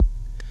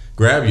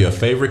Grab your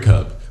favorite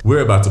cup. We're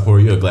about to pour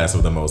you a glass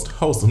of the most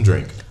wholesome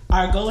drink.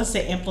 Our goal is to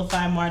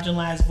amplify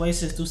marginalized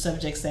voices through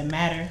subjects that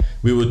matter.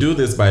 We will do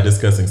this by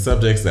discussing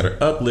subjects that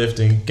are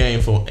uplifting,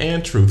 gainful,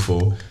 and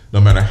truthful, no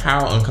matter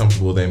how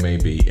uncomfortable they may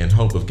be, in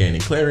hope of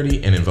gaining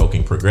clarity and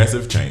invoking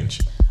progressive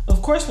change.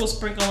 Of course, we'll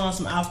sprinkle on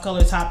some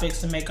off-color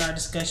topics to make our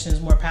discussions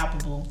more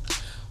palpable.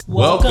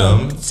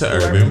 Welcome to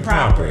Urban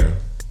Proper.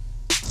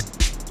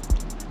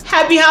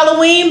 Happy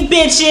Halloween,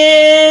 bitches!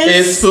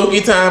 It's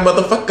spooky time,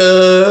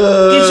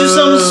 motherfucker! Get you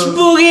some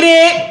spooky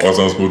dick! Or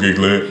some spooky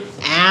clip.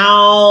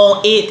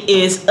 Ow, it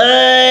is us!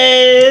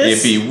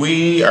 It be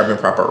we, Urban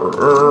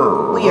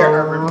Proper. We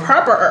are Urban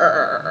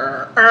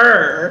Proper.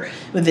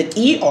 With an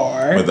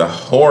ER. With a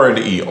horrid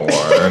ER.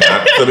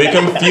 Not to be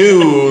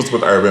confused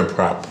with Urban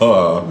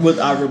Proper. With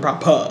Urban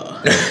Proper.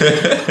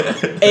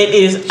 It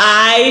is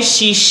I,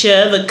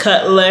 Shisha the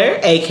Cutler,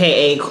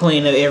 aka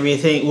Queen of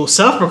Everything, well,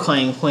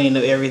 self-proclaimed Queen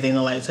of Everything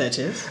the Light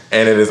Touches.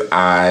 And it is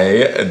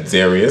I,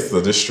 Darius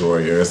the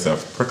Destroyer,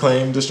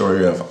 self-proclaimed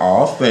destroyer of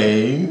all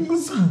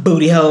things.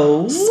 Booty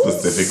holes.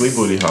 Specifically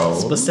booty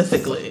holes.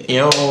 Specifically.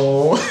 Ew.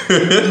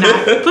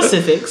 Not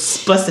Pacific,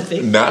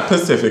 specific. Not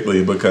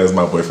specifically because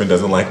my boyfriend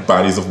doesn't like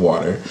bodies of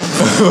water.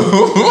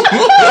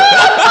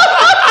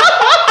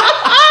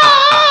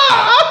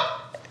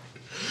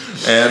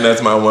 And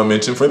that's my one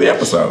mention for the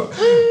episode.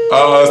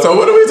 So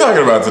what are we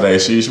talking about today,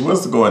 Sheesh?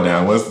 What's going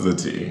down? What's the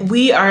tea?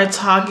 We are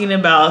talking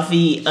about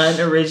the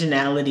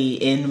unoriginality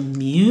in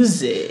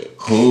music.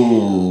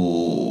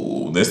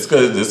 Ooh, this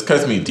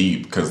cuts me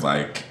deep because,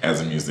 like, as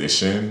a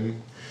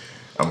musician,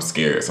 I'm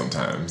scared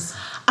sometimes.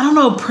 I don't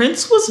know.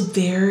 Prince was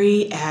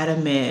very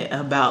adamant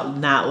about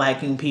not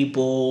liking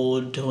people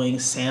doing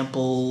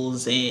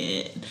samples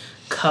and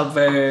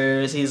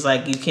covers. He's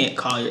like, you can't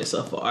call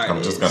yourself an artist.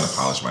 I'm just gonna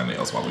polish my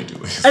nails while we do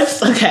this.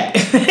 It's okay.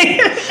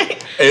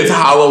 It's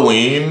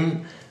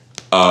Halloween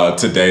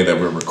today that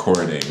we're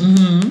recording,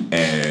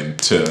 and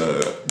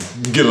to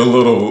get a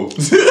little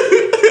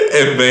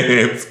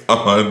advance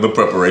on the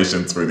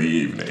preparations for the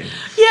evening.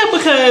 Yeah,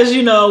 because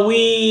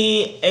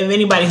if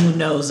anybody who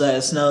knows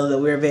us knows that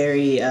we're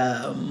very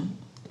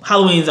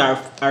Halloween's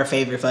our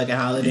favorite fucking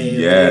holiday.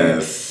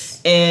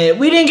 Yes, and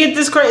we didn't get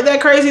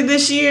that crazy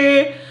this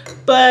year.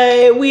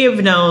 But we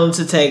have known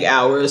to take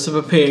hours to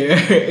prepare.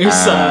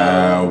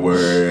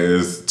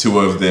 Hours, 2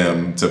 of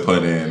them to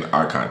put in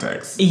our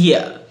contacts.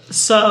 Yeah.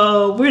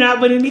 So we're not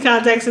putting any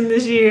contacts in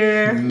this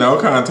year.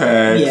 No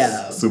contacts.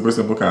 Yeah. Super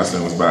simple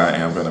costumes, but I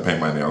am going to paint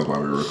my nails while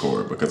we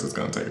record because it's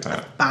going to take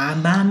time.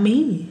 Fine by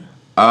me.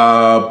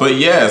 But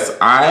yes,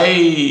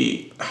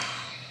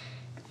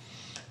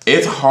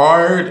 it's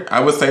hard.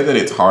 I would say that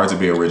it's hard to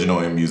be original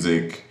in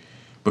music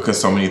because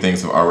so many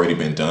things have already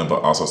been done,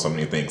 but also so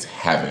many things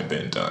haven't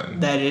been done.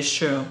 That is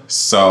true.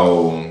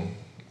 So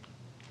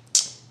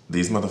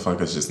these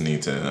motherfuckers just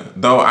need to...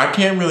 Though I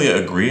can't really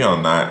agree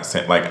on not...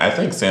 I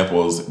think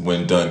samples,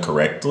 when done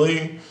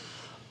correctly,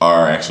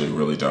 are actually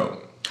really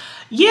dope.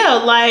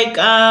 Yeah,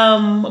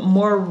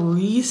 more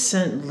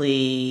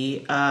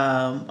recently...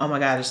 oh my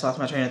God, I just lost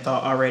my train of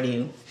thought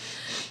already.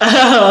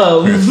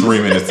 We're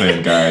 3 minutes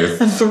in, guys.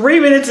 3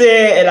 minutes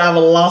in, and I've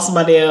lost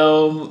my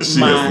damn She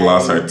mind. has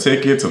lost her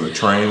ticket to the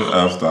train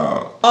of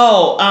thought.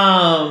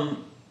 Oh,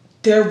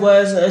 there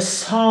was a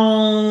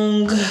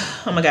song.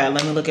 Oh my God,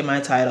 let me look at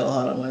my title.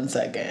 Hold on 1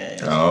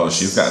 second. Oh,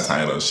 she's got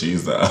titles.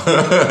 She's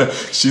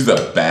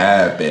a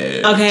bad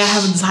bitch. Okay, I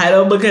have a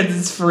title because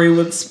it's free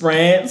with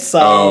Sprint.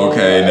 So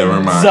okay, never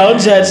mind. Don't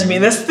judge me.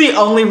 That's the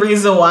only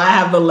reason why I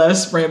have the left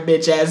Sprint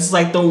bitch ass. It's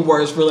like the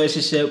worst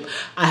relationship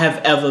I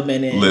have ever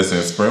been in.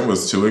 Listen, Sprint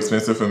was too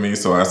expensive for me,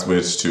 so I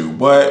switched to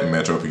what?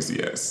 Metro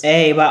PCS.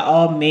 Hey, by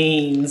all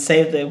means,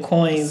 save them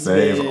coins.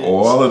 Save bitch.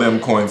 all of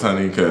them coins,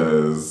 honey,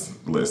 because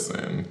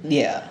listen.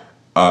 Yeah.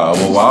 Well,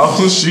 while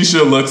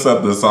Shisha looks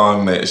up the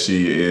song that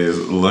she is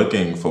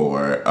looking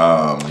for,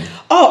 oh,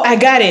 I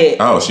got it.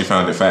 Oh, she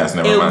found it fast.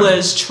 Never mind. It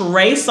was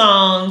Trey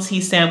Songz.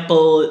 He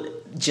sampled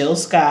Jill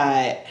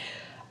Scott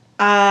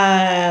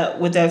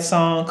with that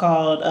song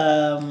called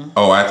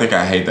Oh, I think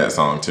I hate that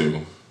song too.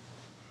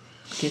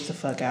 Get the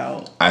fuck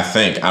out. I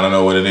don't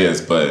know what it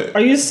is, but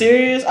are you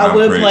serious? I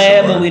would play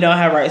it, but we don't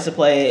have rights to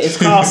play it. It's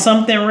called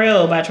Something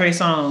Real by Trey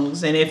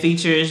Songz, and it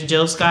features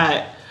Jill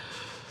Scott.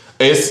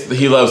 It's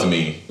He Loves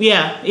Me.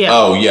 Yeah.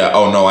 Oh, yeah.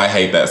 Oh, no, I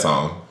hate that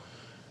song.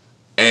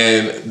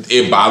 And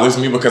it bothers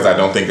me because I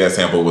don't think that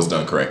sample was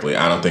done correctly.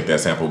 I don't think that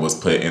sample was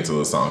put into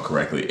the song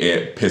correctly.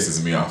 It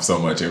pisses me off so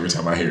much every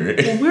time I hear it.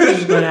 Well, we're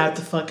just going to have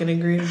to fucking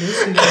agree to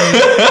disagree.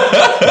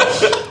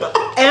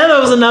 And there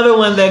was another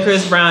one that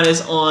Chris Brown is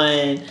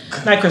on.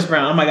 Not Chris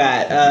Brown. Oh, my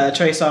God.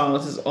 Trey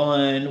Songz is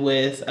on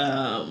with...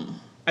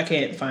 I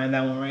can't find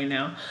that one right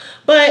now.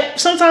 But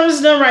sometimes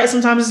it's done right.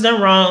 Sometimes it's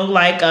done wrong.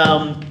 Like...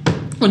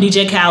 when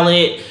DJ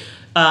Khaled,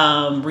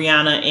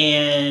 Rihanna,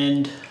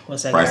 and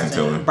what's that? Bryson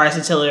Tiller.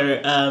 Bryson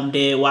Tiller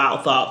did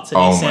Wild Thoughts.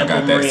 Oh my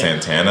God, that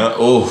Santana.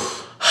 Oof.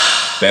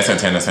 That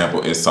Santana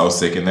sample is so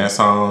sick in that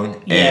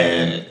song.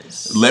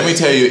 Yes. And let me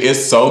tell you,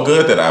 it's so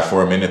good that I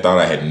for a minute thought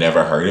I had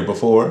never heard it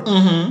before.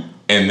 Mm-hmm.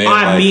 And then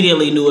I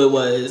immediately knew it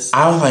was.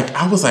 I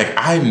was like,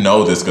 I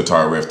know this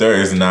guitar riff. There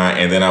is not.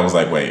 And then I was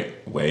like,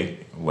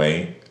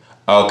 wait.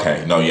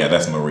 Okay, no, yeah,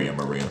 that's Maria.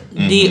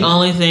 Mm-hmm. The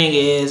only thing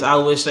is, I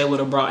wish they would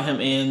have brought him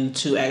in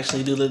to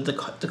actually do the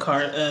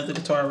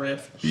guitar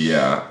riff.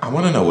 Yeah, I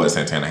want to know what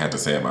Santana had to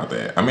say about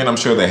that. I mean, I'm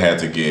sure they had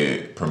to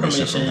get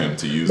permission from him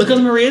to use because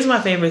it. Maria is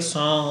my favorite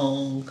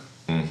song.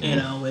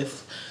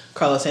 With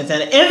Carlos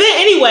Santana. And then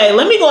anyway,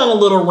 let me go on a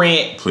little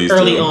rant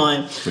early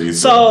on.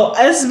 So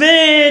it's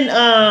been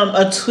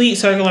a tweet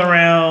circling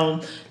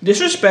around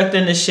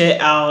disrespecting the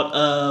shit out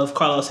of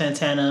Carlos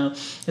Santana.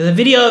 There's a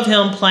video of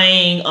him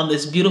playing on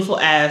this beautiful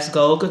ass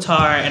gold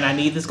guitar, and I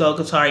need this gold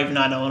guitar even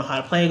though I don't know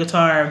how to play a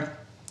guitar,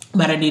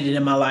 but I need it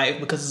in my life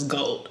because it's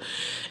gold.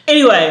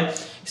 Anyway,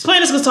 he's playing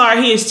this guitar,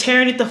 he is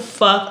tearing it the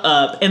fuck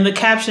up, and the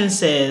caption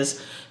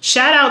says,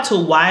 "Shout out to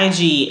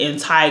YG and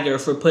Tiger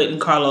for putting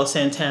Carlos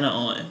Santana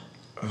on."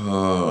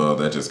 Oh,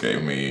 that just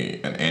gave me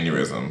an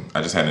aneurysm.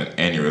 I just had an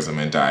aneurysm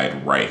and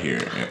died right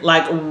here.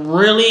 Like,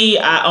 really,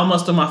 I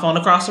almost threw my phone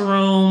across the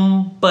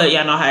room, but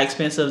y'all know how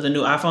expensive the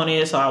new iPhone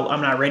is, so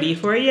I'm not ready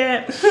for it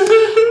yet.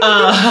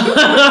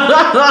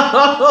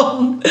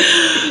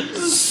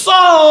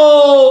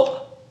 So,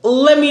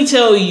 let me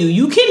tell you,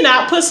 you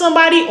cannot put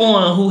somebody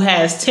on who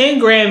has 10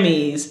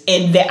 Grammys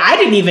and that I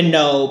didn't even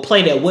know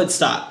played at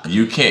Woodstock.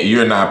 You can't,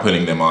 you're not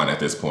putting them on at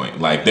this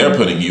point. Like, they're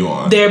putting you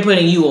on. They're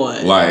putting you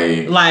on.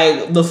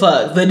 Like the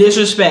fuck, the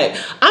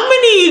disrespect. I'm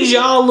gonna need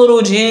y'all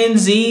little Gen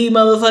Z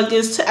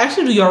motherfuckers to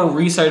actually do your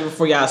research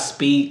before y'all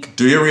speak.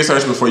 Do your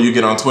research before you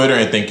get on Twitter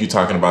and think you're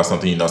talking about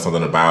something you know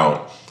something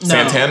about. No.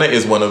 Santana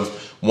is one of,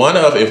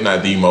 if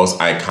not the most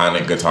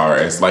iconic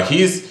guitarists. Like,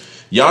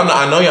 y'all know,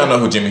 I know y'all know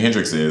who Jimi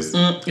Hendrix is.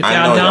 If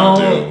y'all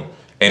do.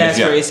 And that's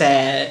very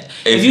sad.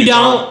 If you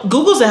don't,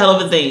 Google's a hell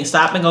of a thing.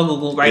 Stop and go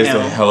Google right now.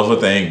 It's a hell of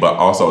a thing, but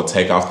also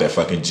take off that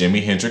fucking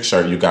Jimi Hendrix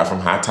shirt you got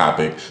from Hot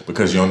Topic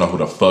because you don't know who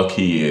the fuck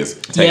he is.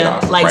 Take it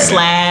off. Like right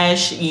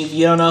Slash,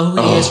 you don't know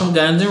who he is from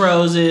Guns N'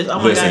 Roses. Oh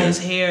my God, his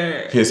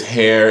hair. His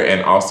hair,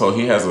 and also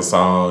he has a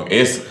song,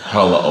 it's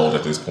hella old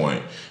at this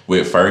point,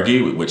 with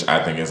Fergie, which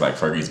I think is like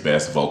Fergie's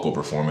best vocal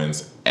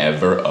performance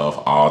ever of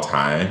all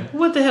time.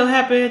 What the hell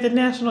happened at the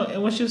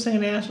national, when she was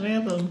singing the national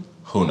anthem?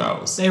 Who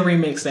knows? They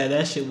remixed that.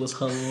 That shit was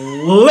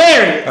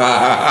hilarious.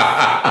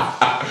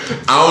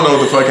 I don't know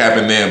what the fuck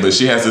happened then, but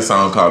she has this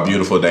song called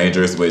Beautiful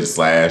Dangerous with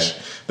Slash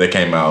that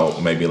came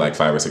out maybe like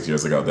 5 or 6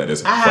 years ago. That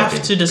is I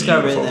have to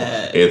discover beautiful.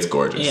 That. It's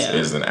gorgeous. Yeah.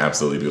 It's an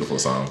absolutely beautiful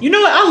song. You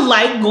know what? I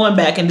like going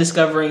back and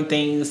discovering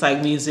things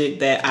like music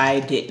that I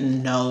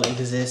didn't know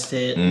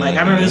existed. Mm-hmm. Like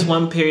I remember this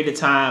one period of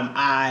time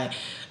I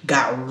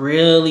got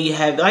really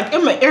heavy. Like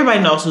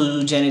everybody knows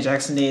who Janet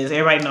Jackson is.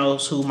 Everybody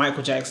knows who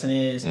Michael Jackson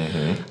is.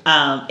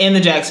 Mm-hmm. And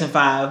the Jackson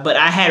 5. But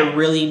I had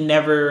really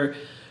never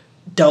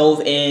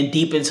dove in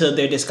deep into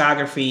their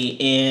discography,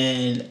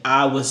 and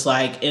I was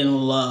like in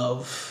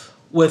love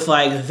with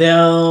like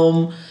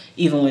them.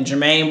 Even when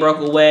Jermaine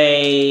broke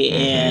away,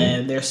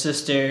 and their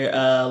sister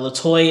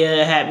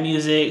LaToya had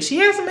music, she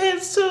had some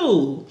hits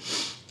too.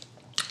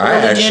 I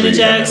actually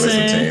haven't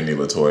listened to any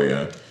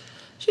LaToya.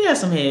 She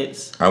has some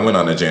hits. I went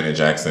on a Janet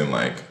Jackson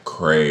like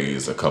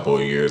craze a couple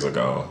of years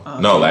ago.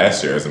 Okay. No,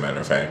 last year as a matter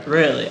of fact.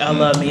 Really? I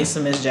love me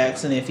some Miss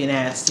Jackson if you're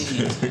nasty.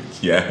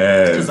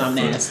 Yes. Because I'm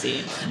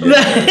nasty.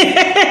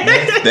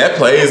 Yes. That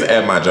plays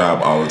at my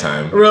job all the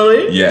time.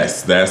 Really?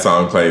 Yes, that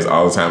song plays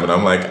all the time. And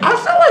I'm like, I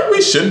feel like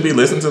we shouldn't be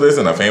listening to this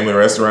in a family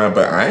restaurant,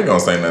 but I ain't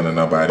gonna say nothing to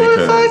nobody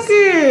because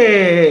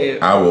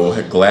I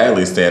will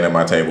gladly stand at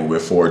my table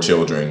with 4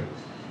 children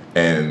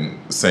and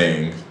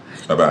sing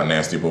about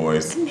nasty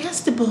boys.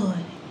 Nasty boy.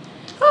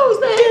 Who's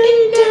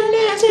that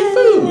nasty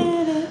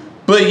food?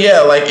 But yeah,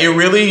 like it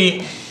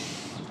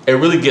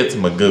really gets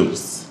my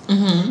goose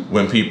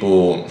when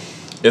people.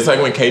 It's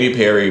like when Katy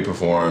Perry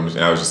performed,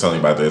 and I was just telling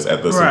you about this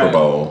at the Super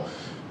Bowl.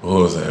 What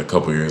was it, a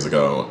couple years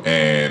ago,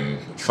 and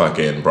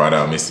fucking brought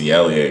out Missy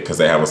Elliott because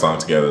they have a song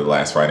together, the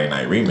Last Friday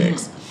Night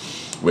remix,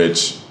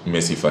 which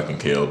Missy fucking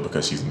killed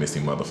because she's Missy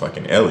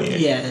motherfucking Elliott.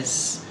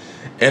 Yes.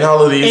 And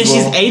all of these. And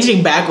she's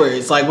aging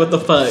backwards. Like, what the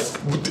fuck?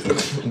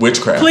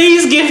 Witchcraft.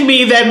 Please give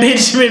me that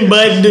Benjamin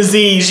Button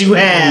disease you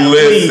have.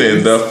 Listen,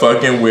 please. The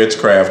fucking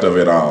witchcraft of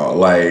it all.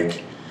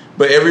 Like,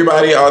 but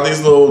everybody, all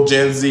these little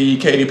Gen Z,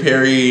 Katy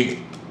Perry,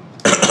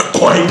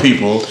 white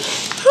people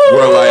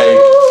were like,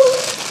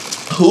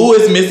 who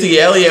is Missy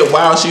Elliott?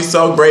 Wow, she's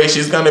so great.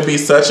 She's going to be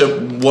such a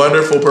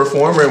wonderful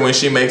performer when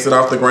she makes it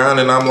off the ground.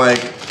 And I'm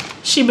like.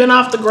 She been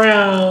off the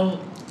ground.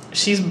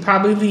 She's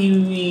probably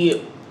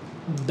the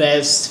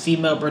best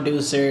female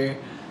producer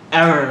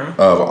ever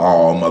of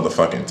all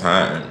motherfucking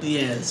time.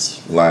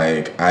 Yes.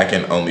 Like, I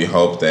can only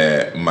hope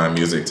that my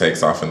music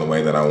takes off in the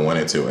way that I want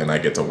it to, and I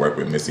get to work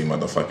with Missy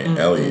motherfucking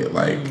Elliott.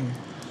 Like,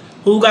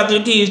 who got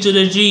the keys to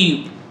the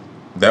Jeep?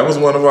 That was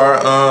one of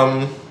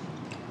our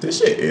this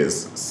shit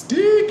is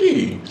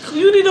sticky.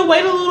 You need to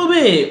wait a little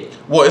bit.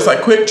 Well, it's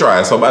like quick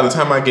dry, so by the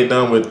time I get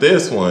done with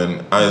this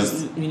one,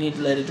 you need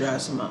to let it dry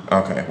some more.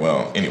 Okay,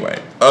 well,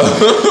 anyway.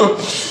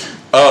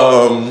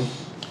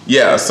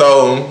 Yeah,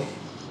 so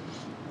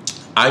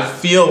I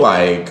feel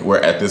like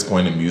we're at this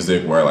point in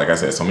music where, like I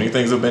said, so many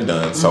things have been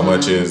done, so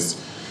much is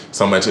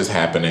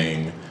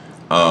happening,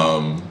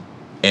 and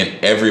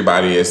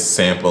everybody is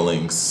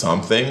sampling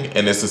something,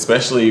 and it's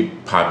especially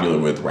popular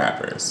with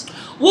rappers.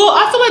 Well,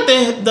 I feel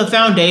like the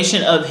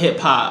foundation of hip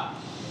hop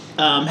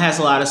has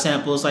a lot of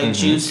samples, like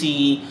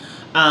Juicy,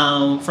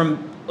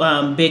 from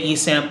Biggie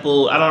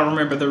sample. I don't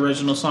remember the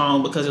original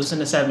song because it was in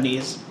the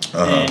 70s,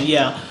 and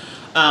yeah,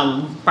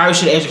 probably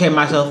should educate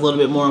myself a little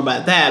bit more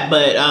about that,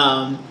 but.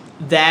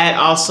 That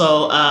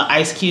also,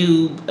 Ice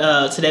Cube,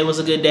 Today Was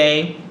a Good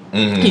Day.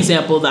 He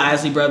sampled the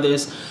Isley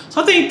Brothers.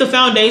 So I think the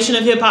foundation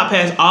of hip hop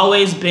has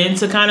always been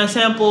to kind of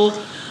sample,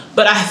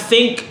 but I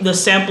think the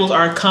samples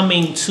are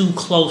coming too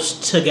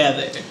close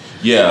together.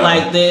 Yeah.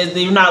 Like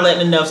they're not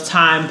letting enough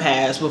time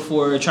pass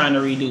before trying to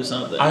redo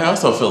something. I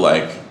also feel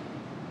like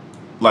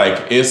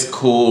it's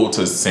cool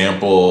to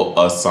sample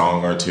a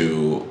song or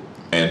two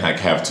and like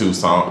have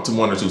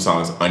one or two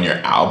songs on your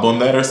album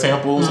that are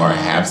samples or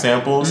have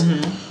samples.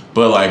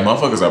 But, like,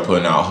 motherfuckers are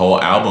putting out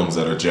whole albums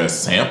that are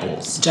just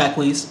samples.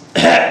 Jacquees.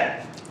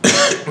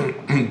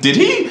 Did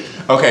he?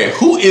 Okay,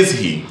 who is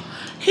he?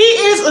 He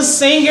is a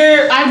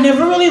singer. I've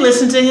never really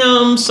listened to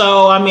him,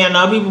 so, I mean, I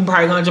know people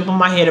probably gonna jump on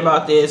my head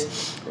about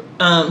this.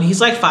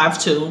 He's like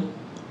 5'2".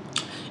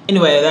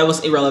 Anyway, that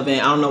was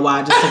irrelevant. I don't know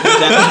why I just took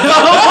that.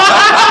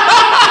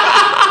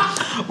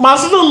 My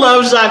sister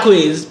loves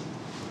Jacquees.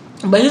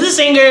 But he's a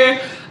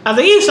singer. I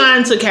think he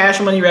signed to Cash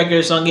Money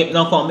Records, so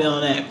don't quote me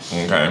on that.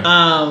 Okay.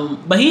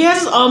 But he has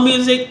his own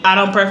music. I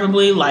don't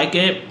preferably like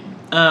it.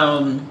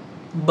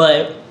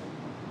 But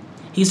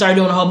he started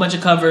doing a whole bunch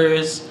of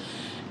covers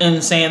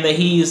and saying that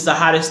he's the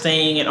hottest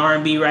thing in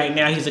R&B right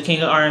now. He's the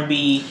king of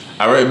R&B.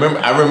 I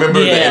remember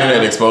the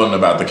internet exploding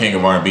about the king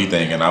of R&B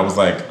thing, and I was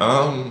like,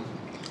 I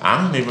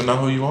don't even know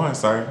who you are,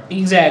 sir.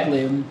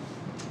 Exactly.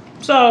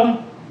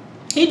 So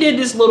he did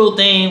this little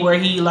thing where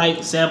he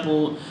like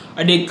sampled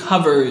or did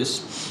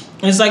covers.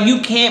 It's like you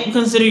can't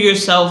consider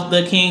yourself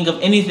the king of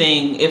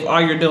anything if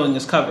all you're doing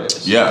is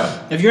covers.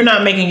 Yeah. If you're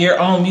not making your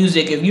own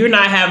music, if you're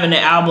not having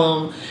an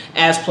album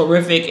as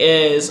prolific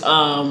as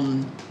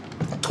 12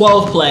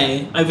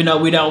 Play, even though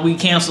we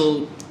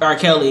canceled R.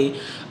 Kelly,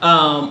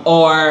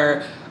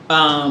 or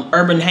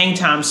Urban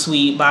Hangtime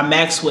Suite by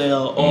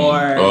Maxwell,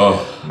 or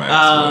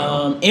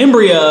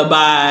Embria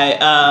by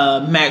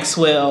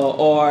Maxwell,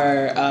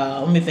 or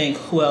let me think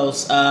who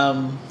else.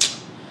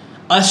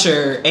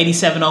 Usher,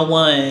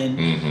 8701.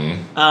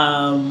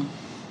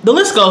 The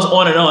list goes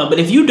on and on. But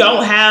if you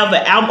don't have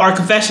an album, or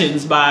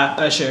Confessions by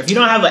Usher, if you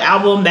don't have an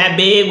album that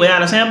big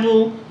without a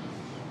sample,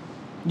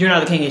 you're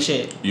not the king of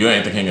shit. You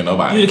ain't the king of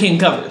nobody. You're the king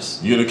of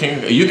covers. You're the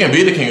king. You can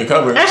be the king of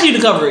covers. Actually, you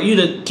the cover. You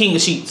the king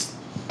of sheets.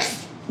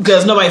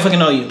 Because nobody fucking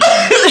know you.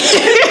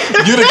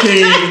 You're the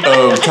king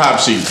of top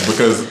sheets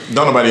because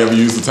don't nobody ever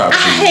use the top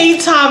sheet. I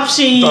hate top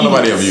sheets. Don't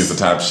nobody ever use the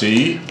top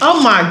sheet.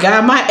 Oh my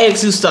god, my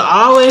ex used to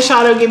always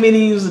try to get me to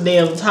use the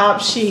damn top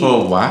sheet.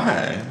 Well,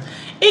 why?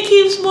 It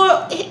keeps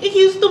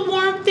the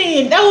warmth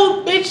in.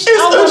 No, bitch,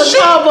 I want to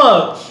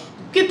cover.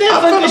 Get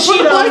that fucking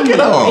sheet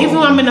on. Even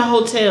when I'm in the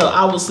hotel,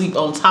 I will sleep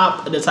on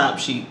top of the top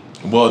sheet.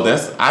 Well,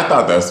 I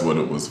thought that's what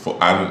it was for.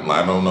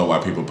 I don't know why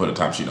people put a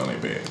top sheet on their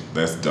bed.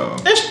 That's dumb.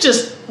 That's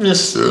just.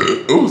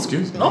 Oh,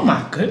 excuse me. Oh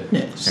my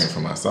goodness. Came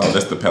from my soul.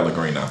 That's the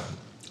Pellegrino.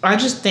 I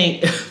just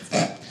think.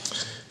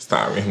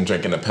 Sorry, I'm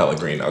drinking a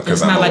Pellegrino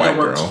because I'm a white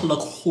girl. It's not like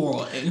a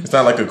LaCroix. It's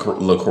not like a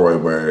LaCroix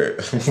where,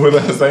 what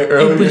did I say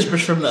earlier? It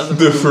whispers from the other room.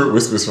 The fruit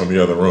whispers from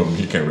the other room.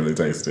 You can't really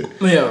taste it.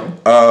 Yeah.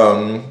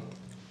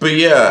 But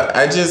yeah,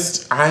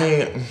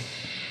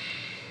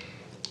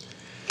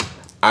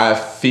 I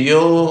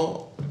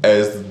feel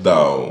as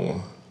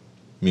though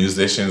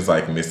musicians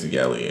like Missy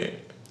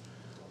Elliott,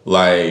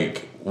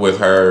 like with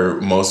her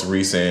most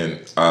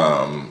recent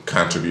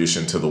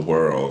contribution to the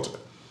world,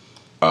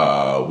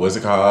 what's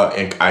it called?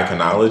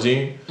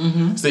 Iconology.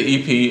 It's the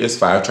EP. It's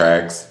 5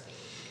 tracks.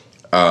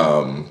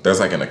 There's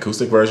like an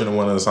acoustic version of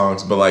one of the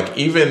songs, but like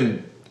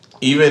even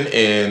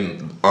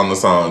on the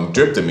song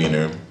Drip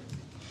Demeanor,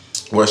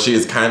 where she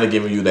is kind of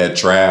giving you that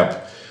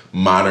trap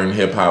modern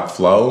hip hop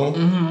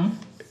flow,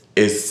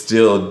 is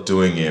still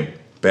doing it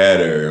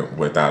better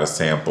without a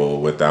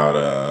sample, without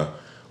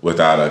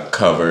a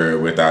cover,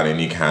 without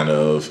any kind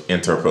of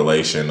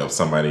interpolation of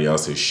somebody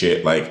else's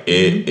shit. Like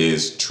it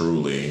is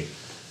truly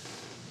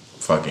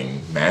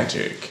fucking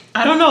magic.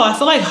 I don't know. I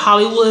feel like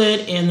Hollywood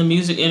and the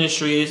music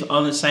industry is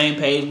on the same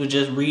page with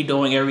just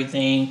redoing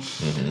everything.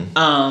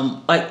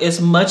 Like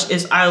as much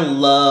as I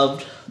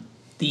loved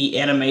the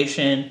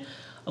animation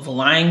of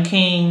Lion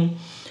King,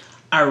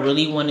 I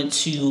really wanted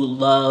to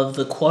love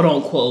the quote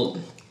unquote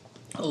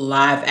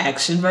live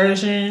action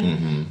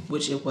version,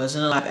 which it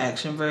wasn't a live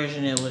action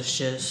version. It was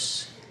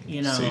just,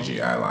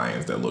 CGI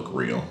lions that look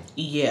real.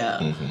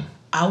 Yeah.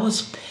 I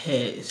was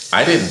pissed.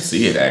 I didn't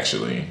see it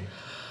actually.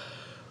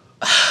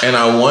 And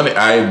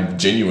I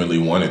genuinely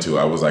wanted to.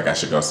 I was like, I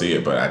should go see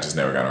it, but I just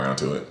never got around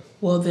to it.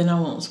 Well, then I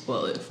won't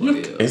spoil it for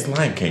you. It's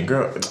Lion King,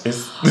 girl. Okay,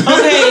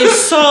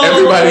 so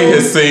everybody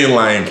has seen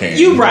Lion King.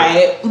 You're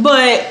right,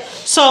 but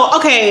So,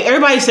 okay,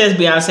 everybody says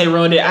Beyonce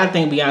ruined it. I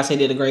think Beyonce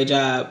did a great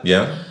job.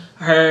 Yeah.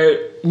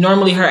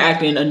 Normally her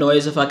acting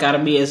annoys the fuck out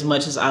of me as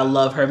much as I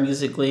love her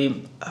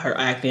musically. Her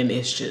acting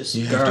is just,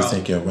 You girl. have to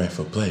take your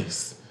rightful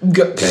place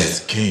Girl.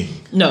 as king.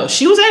 No,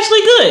 she was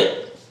actually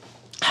good.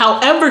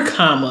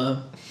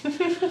 However,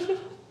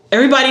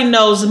 everybody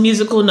knows the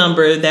musical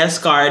number that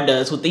Scar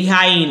does with the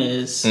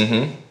hyenas.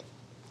 Mm-hmm.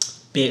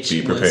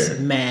 Bitch was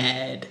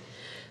mad.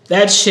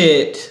 That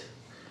shit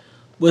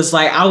was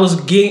like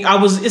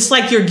it's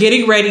like you're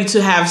getting ready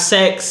to have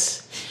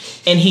sex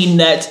and he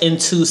nuts in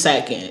 2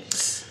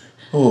 seconds.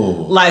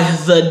 Ooh. Like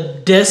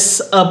the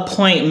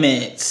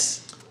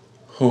disappointment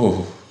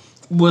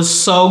was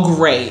so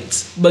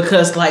great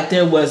because like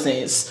there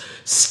wasn't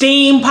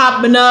steam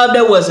popping up,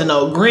 there wasn't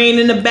no green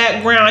in the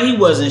background, he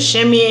wasn't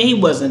shimmying, he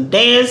wasn't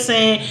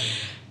dancing.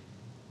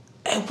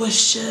 It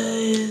was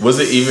just... Was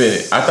it even...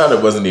 I thought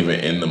it wasn't even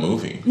in the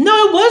movie.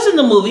 No, it was in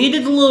the movie. He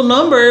did the little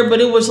number,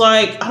 but it was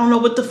like, I don't know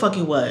what the fuck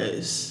it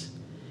was.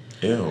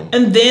 Ew.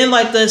 And then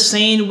like the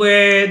scene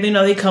where,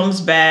 he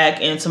comes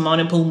back and Timon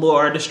and Pumbaa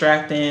are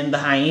distracting the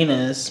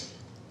hyenas.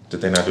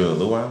 Did they not do it a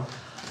little while?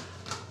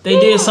 They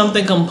did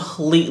something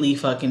completely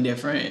fucking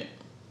different.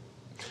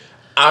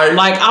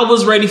 I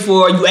was ready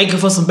for, you aching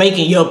for some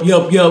bacon, yup.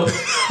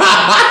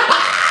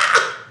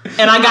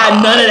 And I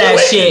got none of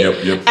that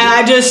shit. Yep. And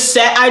I just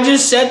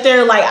sat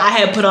there like I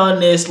had put on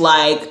this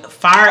like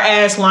fire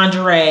ass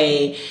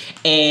lingerie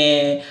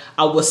and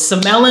I was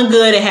smelling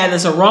good. It had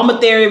this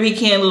aromatherapy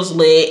candles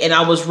lit and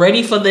I was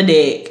ready for the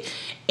dick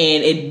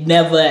and it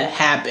never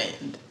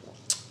happened.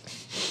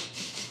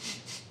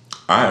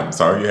 I am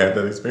sorry you had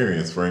that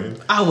experience,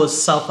 friend. I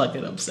was so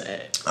fucking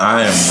upset.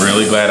 I am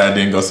really glad I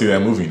didn't go see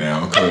that movie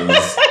now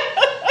because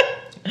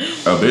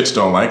a bitch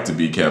don't like to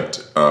be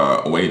kept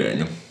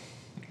waiting.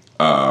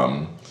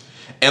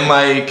 And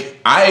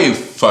like, I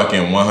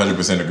fucking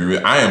 100% agree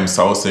with. I am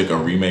so sick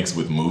of remakes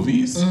with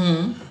movies.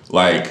 Mm-hmm.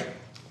 Like,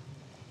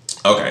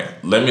 okay,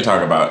 let me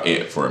talk about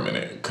it for a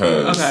minute.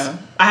 Okay,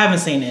 I haven't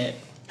seen it.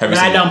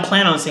 I don't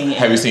plan on seeing it.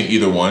 Have you seen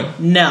either one?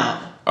 No.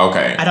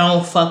 Okay. I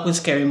don't fuck with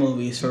scary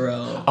movies for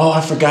real. Oh, I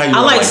forgot you.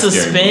 I like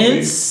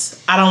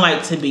suspense. I don't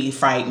like to be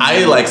frightened.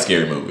 I like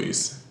scary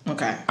movies.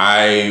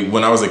 Okay.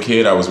 When I was a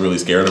kid, I was really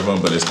scared of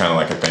them, but it's kind of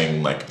like a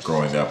thing. Like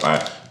growing up,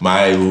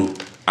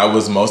 I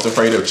was most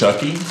afraid of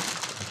Chucky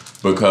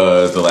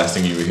because the last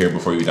thing you would hear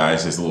before you die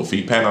is his little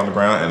feet pat on the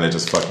ground, and it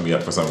just fucked me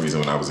up for some reason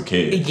when I was a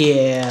kid.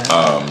 Yeah.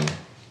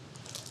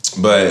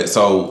 But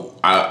so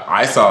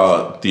I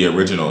saw the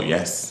original.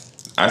 Yes,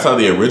 I saw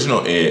the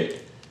original It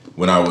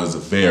when I was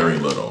very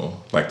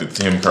little, like the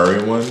Tim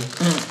Curry one.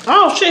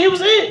 Oh shit, he was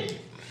It.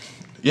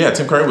 Yeah,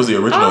 Tim Curry was the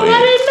original It. I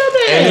didn't know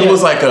that.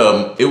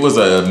 And it was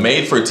a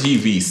made for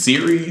TV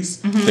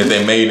series that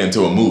they made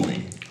into a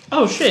movie.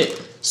 Oh shit.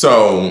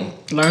 So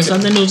learn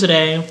something new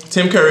today.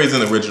 Tim Curry's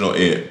an original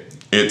It.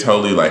 It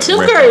totally like Tim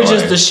Curry is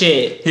just the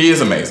shit. He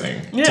is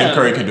amazing. Yeah. Tim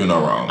Curry can do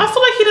no wrong. I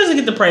feel like he doesn't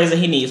get the praise that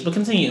he needs, but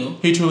continue.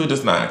 He truly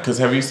does not. Because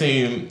have you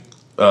seen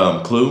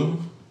Clue?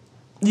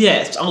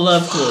 Yes, I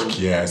love Clue.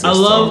 Yes, I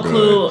love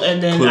Clue,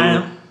 and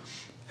then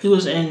he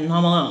was in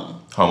Home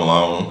Alone. Home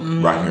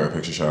Alone, Rocky Horror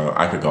Picture Show.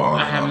 I could go on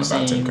and on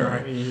about Tim Curry.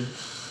 Rocky.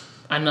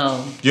 I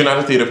know. You're not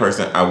a theater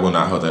person. I will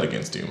not hold that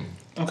against you.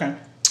 Okay.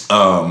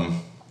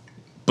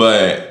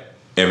 But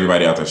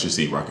everybody out there should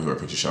see Rocky Horror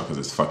Picture Show because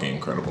it's fucking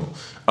incredible.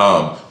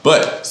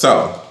 But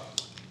so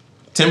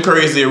Tim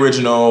Curry is the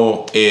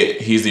original It.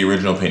 He's the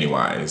original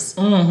Pennywise.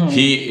 Mm-hmm.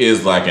 He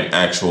is like an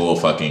actual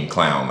fucking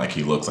clown. Like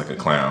he looks like a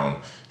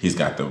clown. He's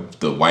got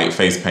the white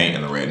face paint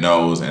and the red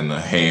nose and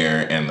the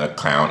hair and the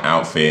clown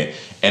outfit.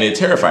 And it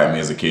terrified me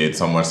as a kid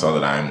so much so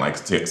that I'm like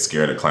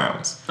scared of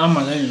clowns. Oh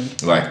my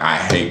goodness. Like I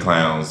hate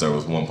clowns. There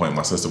was one point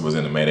my sister was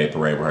in the Mayday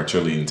parade with her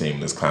cheerleading team.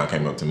 This clown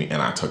came up to me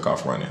and I took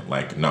off running.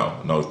 Like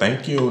no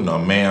thank you. No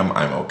ma'am,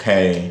 I'm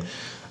okay.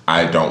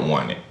 I don't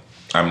want it.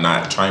 I'm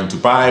not trying to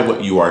buy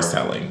what you are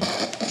selling.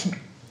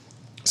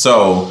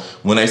 So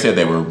when they said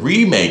they were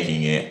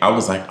remaking it, I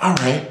was like, all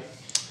right.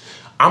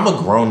 I'm a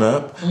grown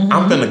up. Mm-hmm.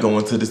 I'm finna go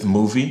into this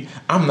movie.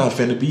 I'm not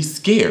finna be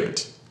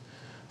scared.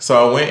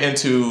 So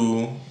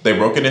they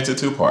broke it into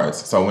 2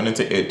 parts. So I went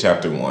into It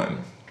Chapter 1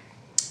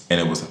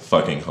 and it was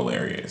fucking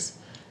hilarious.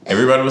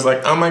 Everybody was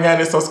like, oh my God,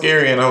 it's so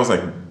scary. And I was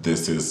like,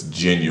 this is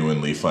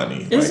genuinely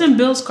funny. Isn't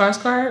Bill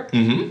Skarsgård?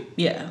 Mm-hmm.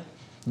 Yeah.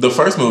 The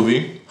first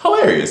movie,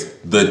 hilarious.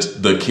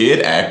 The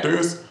kid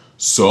actors,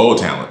 so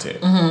talented.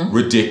 Mm-hmm.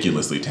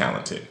 Ridiculously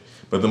talented.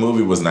 But the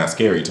movie was not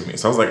scary to me.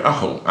 So I was like,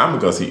 oh, I'm going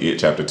to go see It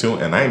Chapter 2,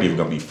 and I ain't even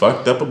going to be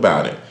fucked up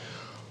about it.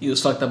 You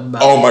was fucked up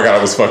about it. Oh my God,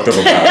 I was fucked up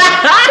about it.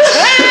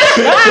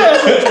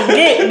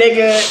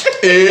 Nigga.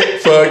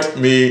 It fucked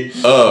me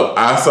up.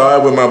 I saw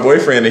it with my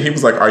boyfriend, and he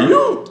was like, are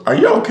you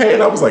okay?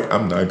 And I was like,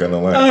 I'm not going to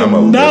lie.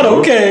 I'm not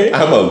okay.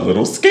 I'm a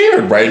little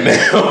scared right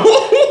now.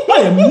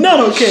 I am not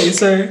okay,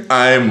 sir.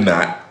 I am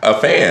not a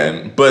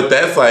fan. But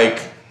that's like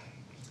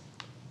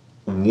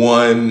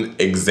one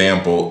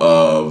example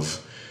of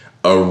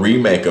a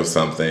remake of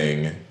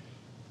something,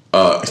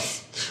 a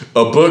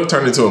book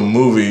turned into a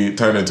movie,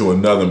 turned into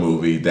another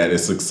movie that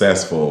is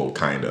successful,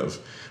 kind of.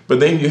 But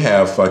then you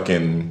have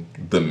fucking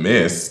The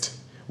Mist,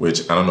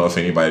 which I don't know if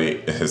anybody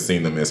has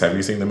seen The Mist. Have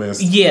you seen The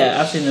Mist? Yeah,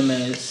 I've seen The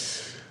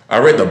Mist. I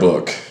read the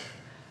book.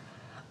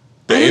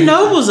 I didn't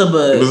know it was a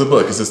book. It was a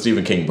book. It's a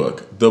Stephen King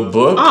book. The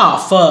book.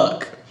 Oh,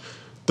 fuck.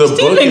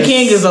 Stephen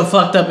King is a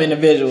fucked up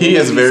individual. He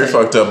is very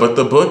fucked up, but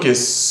the book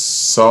is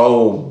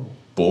so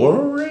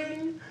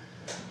boring.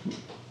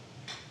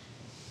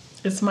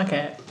 It's my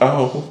cat.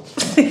 Oh,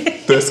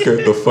 that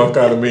scared the fuck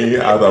out of me.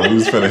 I thought we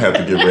was finna have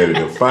to get ready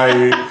to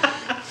fight.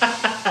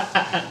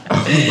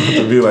 I was about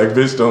to be like,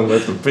 bitch, don't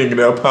let the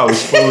fingernail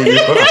polish fool you.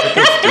 I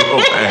can still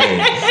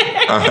bang.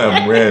 I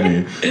am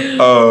ready.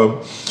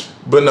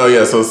 But no,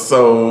 yeah,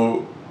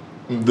 so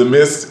The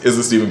Mist is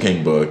a Stephen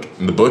King book.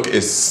 And the book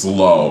is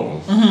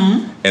slow.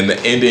 Mm-hmm. And the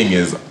ending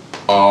is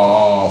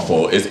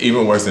awful. It's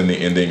even worse than the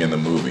ending in the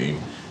movie.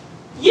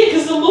 Yeah,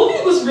 because the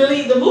movie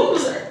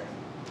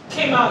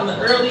came out in the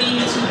early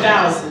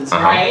 2000s,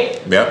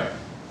 right? Yep.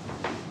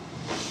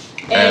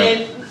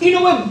 And you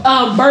know what?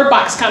 Bird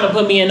Box kind of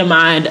put me in the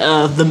mind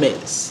of The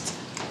Mist.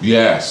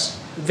 Yes.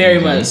 Very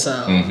much so.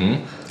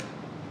 Mm-hmm.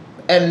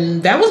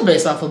 And that was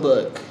based off a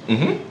book.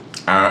 Mm-hmm.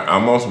 I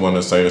almost want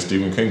to say a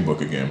Stephen King book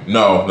again.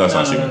 No, that's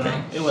not Stephen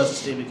King. It wasn't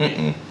Stephen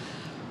King.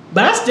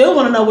 But I still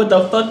want to know what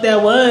the fuck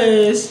that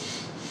was.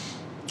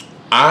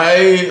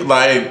 I'm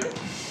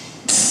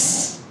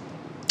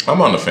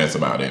on the fence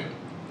about it.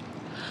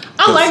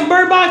 I like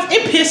Bird Box.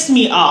 It pissed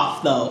me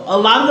off, though. A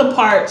lot of the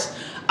parts,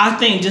 I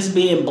think just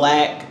being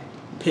black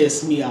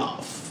pissed me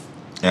off.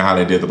 And how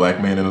they did the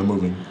black man in the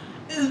movie.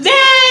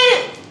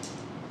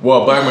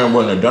 Well, black man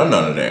wouldn't have done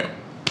none of that.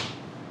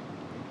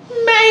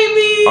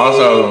 Maybe.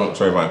 Also,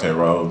 Trayvon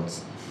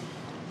Rhodes.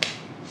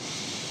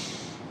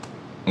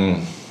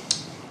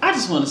 I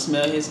just want to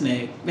smell his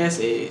neck. That's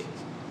it.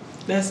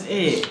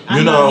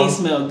 I know he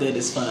smelled good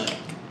as fuck.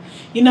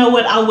 You know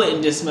what? I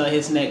wouldn't just smell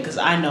his neck because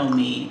I know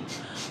me.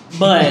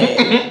 But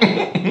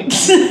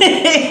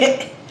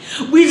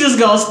we just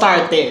gonna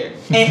start there.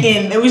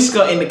 And we just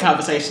gonna end the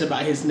conversation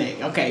about his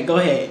neck. Okay, go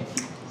ahead.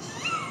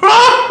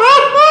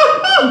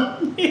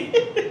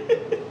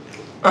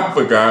 I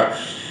forgot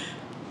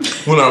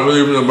when I was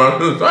even about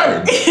to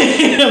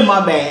say.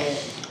 My bad.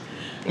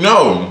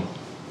 No.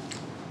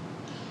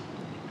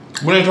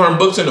 When they turn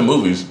books into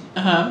movies,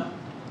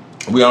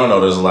 we all know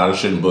there's a lot of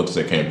shit in books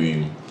that can't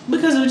be.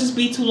 Because it would just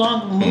be too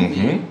long of a movie.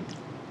 Mm-hmm.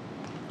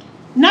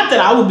 Not that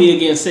I would be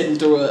against sitting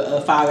through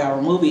a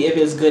 5-hour movie if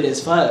it's good as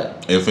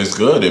fuck. If it's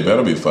good, it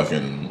better be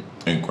fucking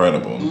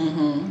incredible.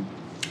 Mm-hmm.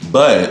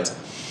 But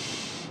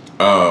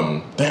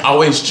they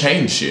always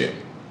change shit.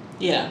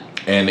 Yeah.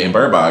 And in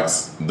Bird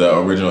Box, the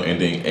original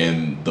ending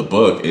in the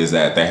book is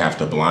that they have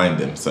to blind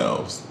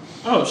themselves.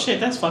 Oh shit,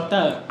 that's fucked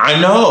up. I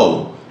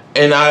know.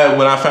 And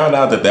when I found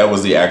out that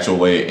was the actual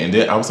way it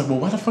ended, I was like, well,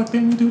 why the fuck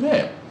didn't we do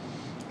that?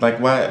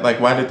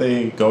 Why did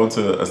they go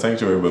to a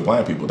sanctuary with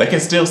blind people? They can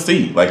still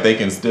see. They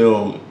can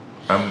still.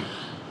 I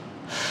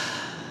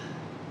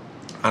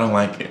don't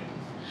like it.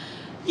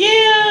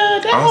 Yeah,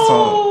 that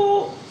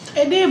whole.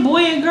 And then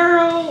boy and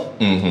girl.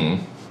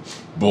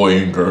 Mm-hmm. Boy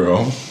and girl.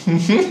 Almost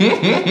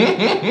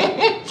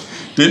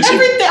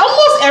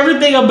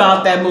everything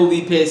about that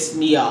movie pissed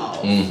me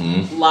off.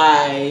 Mm-hmm.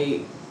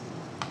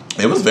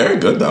 It was very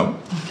good though.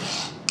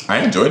 I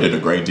enjoyed it a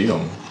great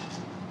deal.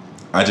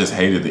 I just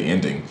hated the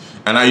ending.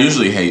 And I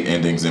usually hate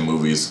endings in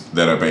movies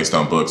that are based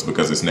on books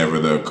because it's never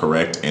the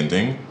correct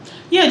ending.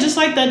 Yeah, just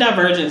like the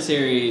Divergent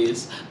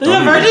series.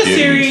 Don't Divergent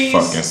series.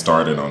 Fucking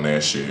started on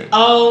that shit.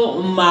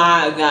 Oh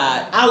my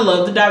god, I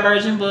love the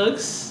Divergent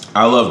books.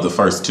 I love the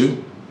first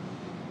two.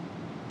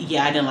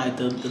 Yeah, I didn't like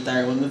the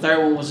third one. The third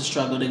one was a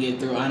struggle to get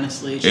through,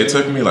 honestly. It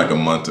took me like a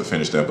month to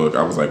finish that book.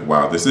 I was like,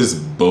 wow, this is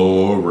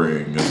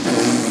boring.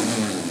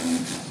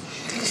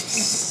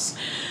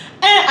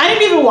 And I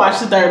didn't even watch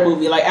the third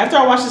movie. After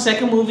I watched the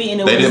second movie,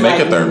 and they didn't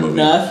make a third movie.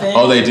 Nothing.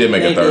 Oh, they did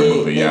make a third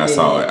movie. Yeah, I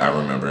saw it. I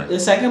remember. The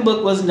second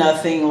book was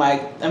nothing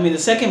the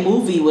second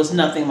movie was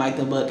nothing like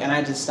the book, and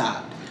I just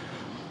stopped.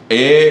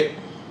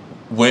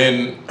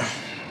 When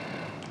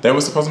they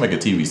were supposed to make a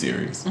TV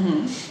series,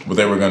 what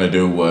they were going to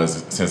do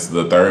was, since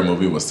the third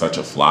movie was such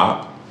a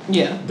flop,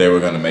 they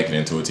were going to make it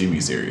into a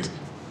TV series.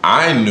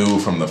 I knew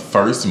from the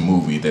first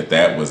movie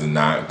that was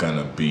not going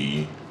to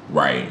be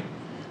right.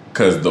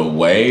 Because the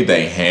way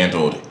they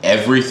handled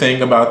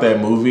everything about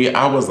that movie,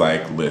 I was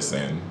like,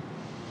 listen,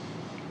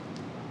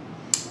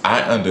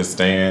 I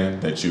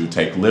understand that you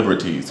take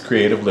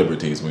creative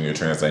liberties, when you're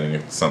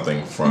translating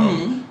something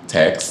from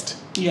text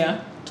to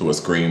a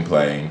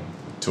screenplay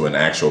to an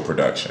actual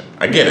production.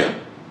 I get it.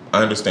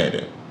 I understand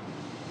it.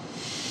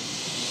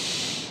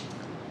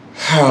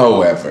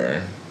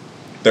 However,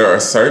 there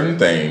are certain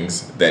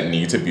things that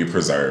need to be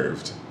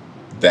preserved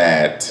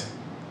that...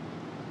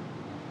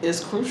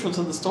 It's crucial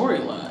to the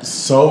storyline.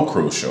 So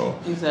crucial.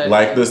 Exactly.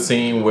 Like the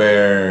scene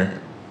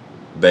where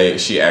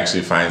she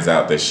actually finds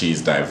out that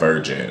she's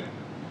divergent.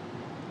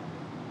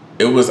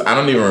 I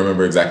don't even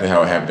remember exactly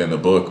how it happened in the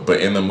book, but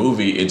in the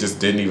movie, it just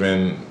didn't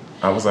even...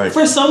 I was like...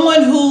 For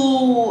someone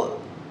who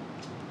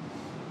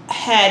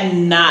had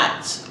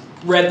not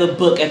read the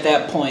book at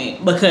that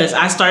point because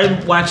I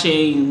started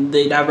watching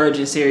the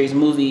Divergent series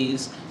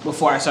movies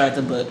before I started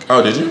the book.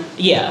 Oh, did you?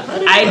 Yeah.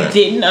 I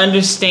didn't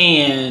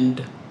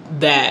understand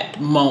that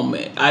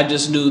moment. I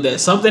just knew that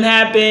something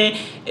happened,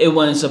 it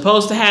wasn't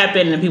supposed to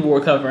happen, and people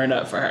were covering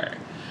up for her.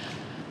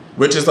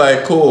 Which is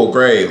like, cool,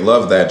 great,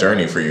 love that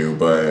journey for you,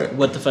 but...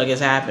 What the fuck is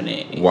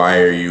happening? Why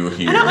are you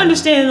here? I don't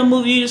understand in the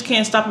movie, you just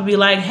can't stop and be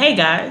like, hey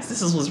guys,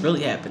 this is what's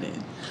really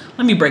happening.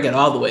 Let me break it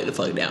all the way the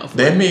fuck down.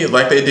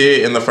 Like they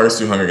did in the first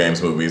two Hunger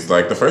Games movies.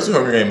 Like, the first two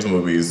Hunger Games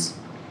movies...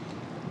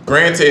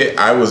 Granted,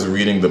 I was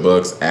reading the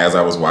books as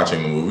I was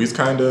watching the movies,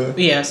 kind of.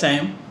 Yeah,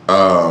 same.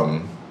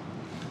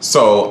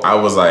 So I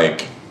was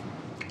like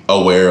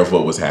aware of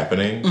what was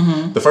happening.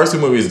 Mm-hmm. The first two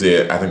movies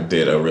did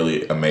a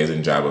really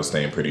amazing job of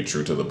staying pretty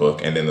true to the book,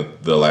 and then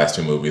the last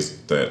two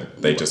movies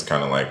that they just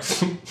kind of like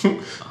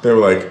they were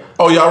like,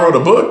 oh, y'all wrote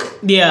a book?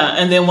 Yeah,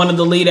 and then one of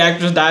the lead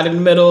actors died in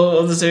the middle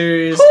of the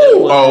series.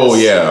 Oh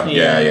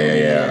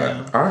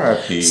yeah.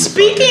 R.I.P.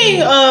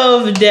 Speaking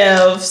of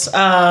deaths,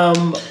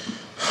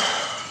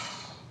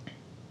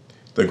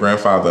 the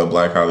grandfather of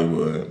Black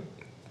Hollywood.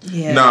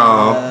 Yeah.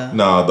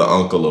 No, the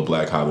uncle of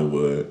Black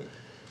Hollywood.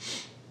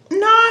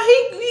 No,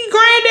 he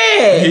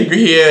granddad.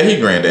 He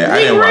granddad. I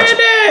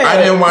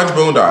didn't watch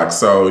Boondocks,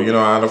 so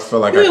I don't feel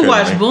like I couldn't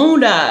watch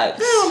Boondocks.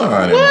 Hell no,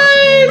 I didn't watch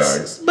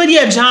Boondocks. But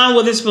yeah, John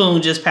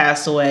Witherspoon just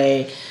passed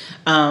away.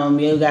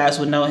 You guys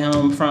would know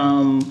him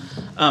from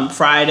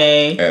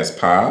Friday as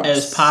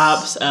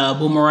Pops,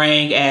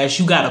 Boomerang as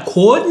You Gotta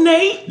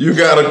Coordinate. You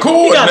got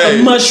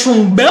the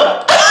mushroom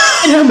belt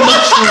and a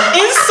mushroom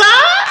inside.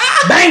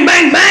 Bang,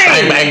 bang, bang.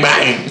 Bang, bang,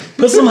 bang.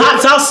 Put some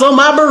hot sauce on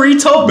my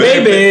burrito,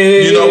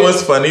 baby. You know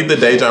what's funny? The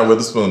day John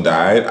Witherspoon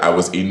died, I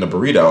was eating a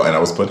burrito and I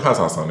was putting hot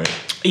sauce on it.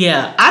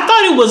 Yeah. I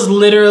thought it was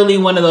literally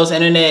one of those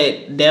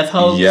internet death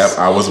hoaxes. Yep,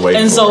 I was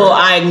waiting and for so it.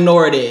 I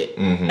ignored it.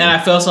 Mm-hmm. And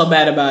I felt so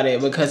bad about it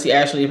because he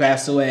actually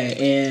passed away.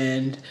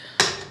 And,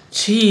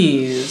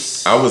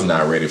 jeez. I was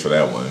not ready for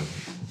that one.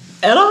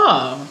 At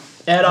all.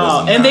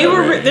 And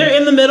they're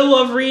in the middle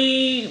of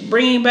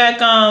bringing back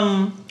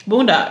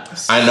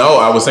Boondocks. I know.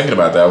 I was thinking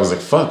about that. I was like,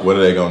 fuck, what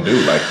are they going to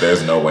do? Like,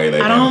 there's no way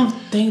I don't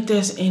think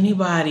there's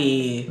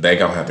anybody. They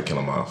going to have to kill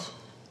him off.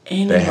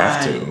 Anybody. They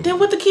have to. Then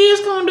what the kids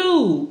going to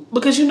do?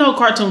 Because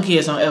cartoon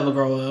kids don't ever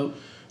grow up.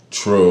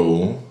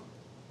 True.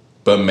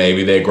 But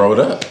maybe they growed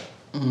up.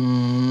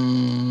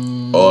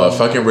 Or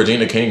fucking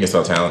Regina King is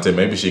so talented.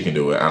 Maybe she can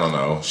do it. I don't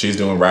know. She's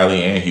doing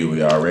Riley and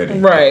Huey already.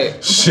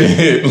 Right.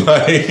 Shit,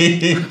 like...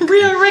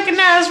 Real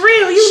recognize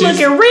real. You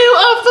looking real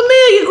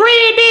unfamiliar,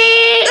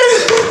 granddad.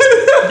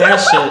 That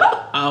shit.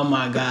 Oh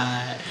my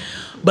God.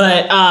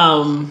 But,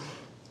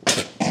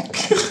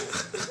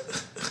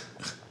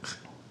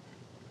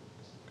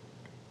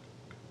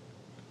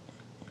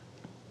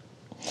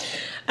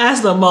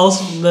 that's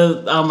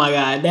oh my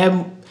God.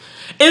 That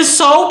is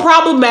so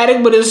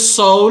problematic, but it's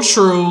so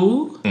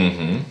true.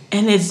 Mm-hmm.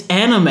 And it's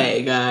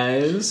anime,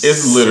 guys.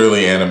 It's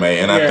literally anime.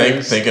 And I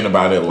think thinking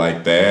about it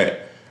like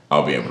that,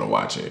 I'll be able to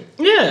watch it.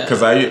 Yeah.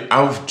 Because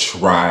I've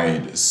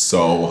tried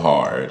so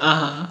hard.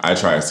 Uh-huh. I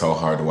tried so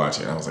hard to watch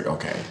it. And I was like,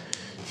 okay.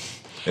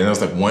 And there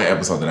was like one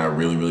episode that I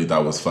really, really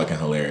thought was fucking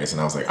hilarious.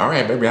 And I was like, all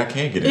right, baby, I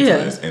can get into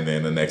this. And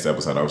then the next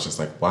episode, I was just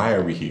like, why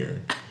are we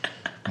here?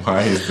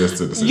 Why is this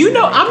the decision?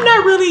 I'm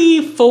not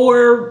really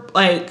for,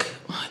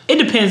 it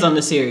depends on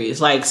the series.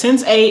 Like,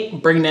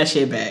 Sense8, bring that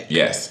shit back.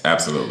 Yes,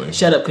 absolutely.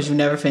 Shut up, because you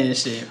never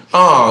finished it.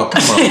 Oh,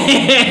 come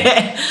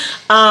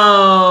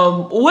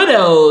on. What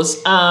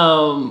else?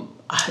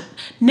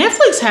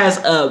 Netflix has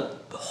a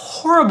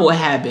horrible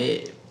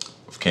habit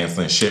of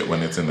canceling shit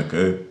when it's in the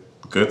good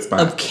spot.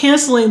 Of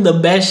canceling the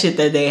best shit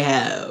that they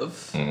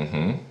have.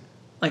 Mm-hmm.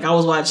 Like, I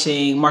was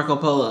watching Marco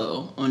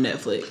Polo on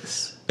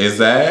Netflix. Is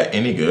that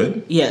any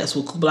good? Yes,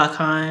 with Kublai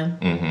Khan.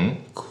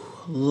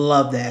 Mm-hmm.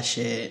 Love that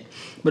shit.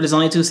 But it's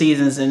only 2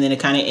 seasons, and then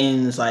it kind of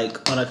ends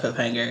like on a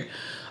cliffhanger.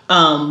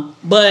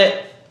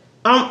 But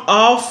I'm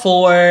all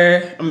for.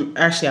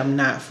 I'm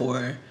not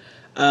for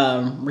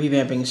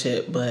revamping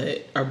shit,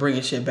 or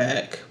bringing shit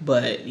back.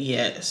 But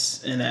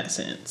yes, in that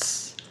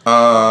sense.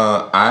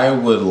 I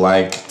would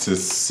like to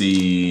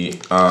see.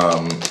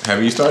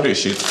 Have you started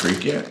Schitt's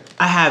Creek yet?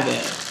 I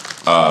haven't.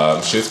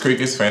 Schitt's Creek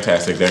is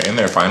fantastic. They're in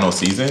their final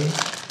season.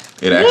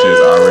 It actually is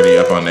already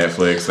up on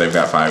Netflix. They've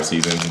got 5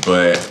 seasons,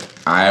 but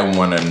I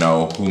want to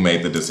know who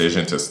made the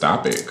decision to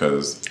stop it,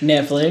 because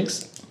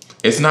Netflix.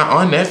 It's not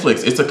on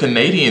Netflix. It's a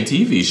Canadian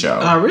TV show.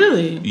 Oh,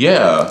 really?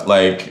 Yeah,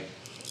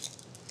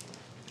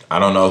 I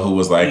don't know who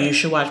was like... You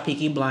should watch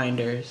Peaky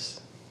Blinders.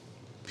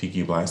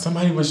 Peaky Blinders?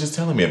 Somebody was just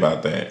telling me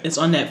about that. It's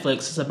on Netflix.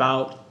 It's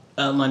about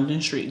a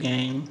London street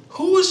gang.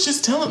 Who was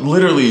just telling...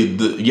 Literally,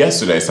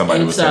 yesterday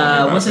somebody was telling me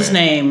about what's his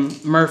name?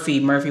 Murphy.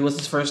 What's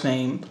his first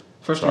name?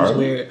 First name's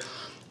weird.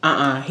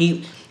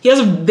 He has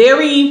a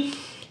very...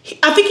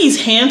 I think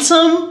he's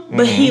handsome,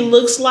 but he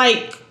looks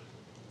like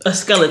a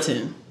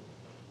skeleton.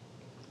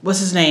 What's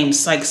his name?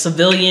 It's like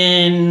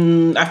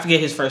Civilian... I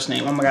forget his first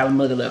name. Oh my God, let me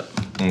look it up.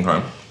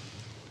 Okay.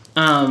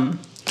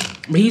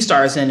 But he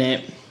stars in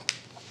it.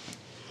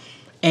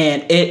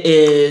 And it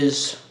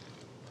is...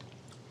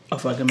 Oh,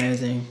 fucking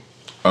amazing.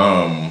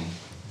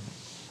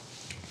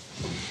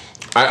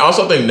 I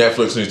also think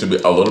Netflix needs to be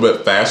a little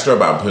bit faster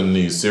about putting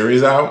these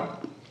series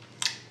out.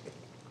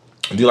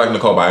 Do you like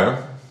Nicole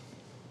Byer? I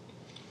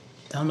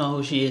don't know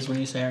who she is when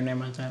you say her name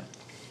like that.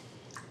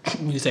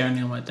 When you say her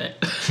name like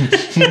that.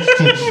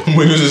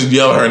 When you just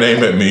yell her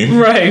name at me.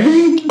 Right.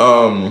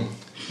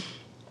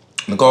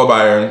 Nicole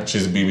Byer,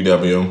 she's a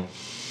BBW.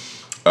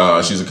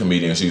 She's a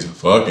comedian. She's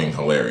fucking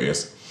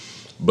hilarious.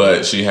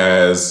 But she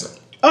has...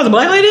 Oh, the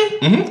black lady?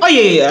 Mm-hmm. Oh,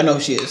 yeah, I know who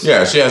she is.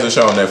 Yeah, she has a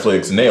show on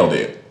Netflix, Nailed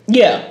It.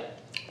 Yeah.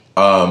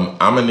 I'm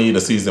going to need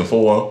a season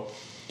 4.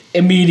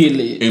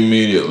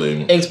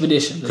 Immediately.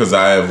 Expedition. Because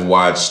I have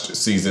watched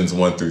seasons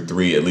 1 through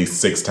 3 at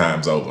least 6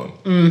 times over.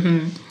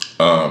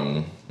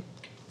 Mm-hmm.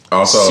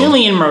 Also...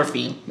 Cillian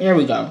Murphy. There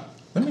we go.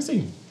 Let me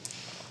see.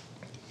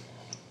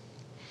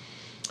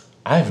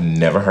 I've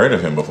never heard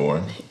of him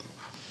before.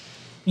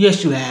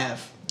 Yes, you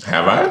have.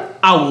 Have I?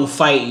 I will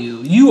fight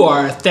you. You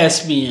are a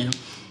thespian.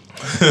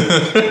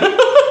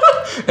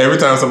 Every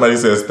time somebody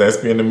says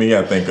thespian to me,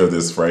 I think of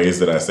this phrase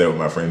that I said with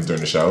my friends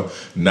during the show.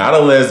 Not a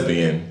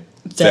lesbian,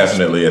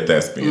 definitely a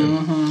thespian.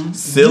 Mm-hmm.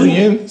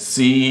 Cillian,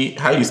 C,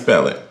 how you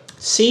spell it?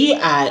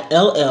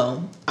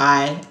 Cillian.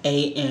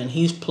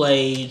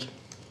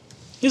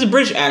 He's a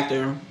British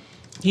actor.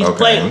 He's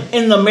played,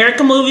 in the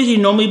American movies, he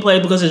normally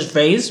played because of his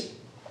face.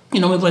 He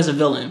normally plays a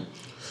villain.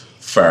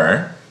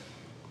 Fair.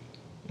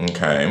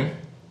 Okay.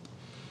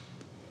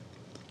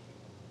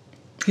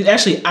 He's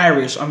actually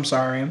Irish, I'm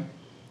sorry.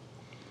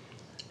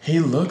 He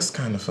looks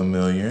kind of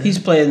familiar. He's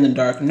played in The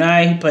Dark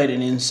Knight. He played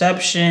in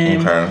Inception.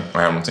 Okay.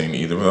 I haven't seen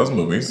either of those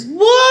movies.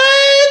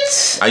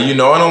 What? You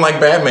know I don't like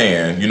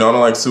Batman. You know I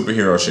don't like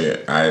superhero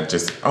shit.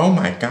 Oh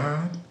my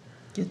God.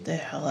 Get the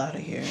hell out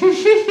of here.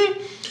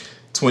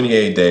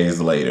 28 Days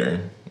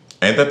Later.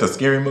 Ain't that the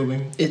scary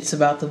movie? It's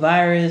about the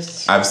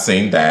virus. I've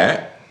seen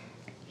that.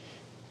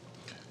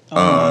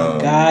 Oh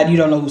my God, you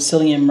don't know who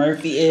Cillian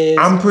Murphy is?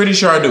 I'm pretty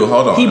sure I do.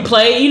 Hold on. He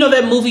played,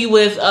 that movie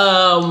with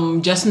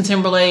Justin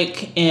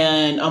Timberlake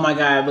and, oh my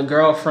God, the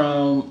girl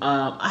from,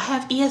 I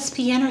have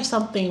ESPN or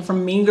something,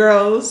 from Mean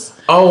Girls.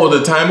 Oh,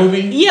 the Time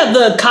movie? Yeah,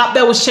 the cop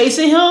that was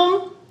chasing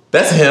him.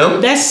 That's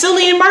him? That's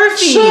Cillian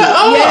Murphy. Shut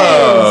up.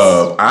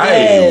 Yes.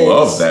 I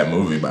love that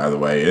movie, by the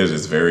way. It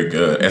is very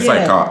good. It's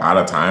like called Out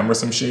of Time or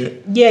some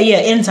shit. Yeah,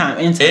 In Time.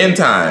 In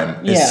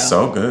Time. It's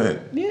so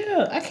good.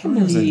 Yeah, I can't believe.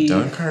 It was in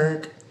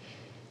Dunkirk.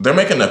 They're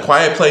making A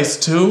Quiet Place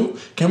too.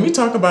 Can we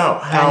talk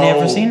about how... I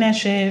never seen that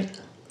shit.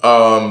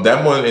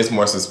 That one is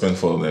more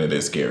suspenseful than it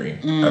is scary.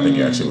 I think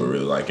you actually would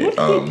really like it.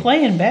 What did he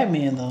play in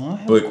Batman, though? I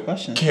have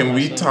questions. Can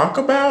we talk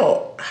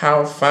about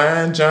how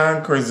fine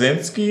John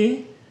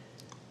Krasinski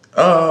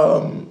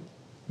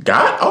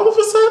got all of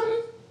a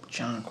sudden?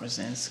 John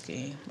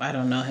Krasinski. I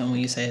don't know him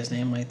when you say his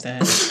name like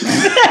that.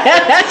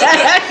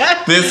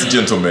 This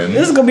gentleman.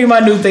 This is going to be my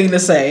new thing to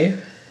say.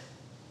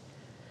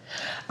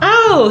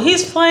 Oh,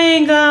 he's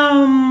playing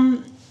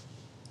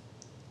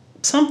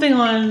something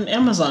on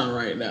Amazon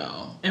right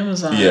now.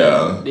 Amazon.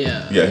 Yeah,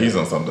 he's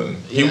on something.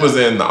 He was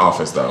in The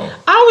Office though.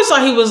 I always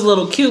thought he was a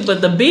little cute,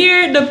 but the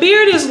beard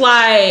is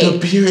like... The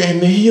beard,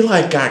 and he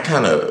like got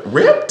kind of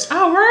ripped.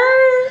 Oh,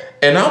 word?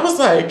 And I was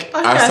like,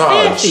 I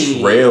saw a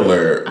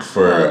trailer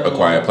for A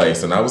Quiet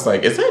Place, and I was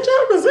like, is that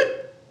John Krasinski?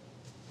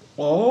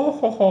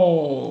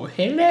 Oh,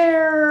 hey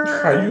there.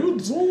 How you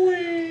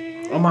doing?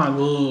 Oh my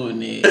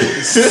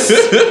goodness.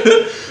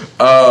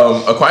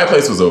 A Quiet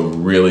Place was a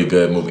really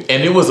good movie.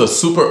 And it was a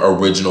super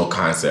original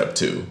concept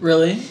too.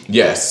 Really?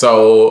 Yes.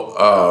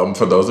 So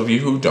for those of you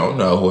who don't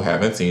know, who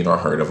haven't seen or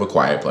heard of A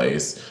Quiet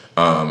Place,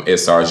 it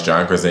stars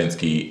John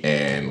Krasinski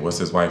and what's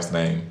his wife's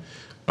name?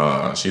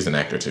 She's an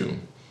actor too.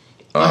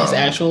 His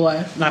actual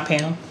wife? Not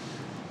Pam?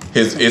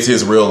 It's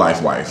his real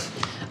life wife.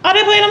 Oh,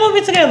 they played a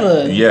movie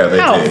together. Yeah, they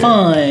did. How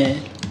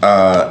fun.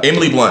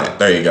 Emily Blunt,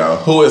 there you go,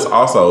 who is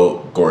also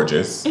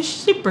gorgeous. Is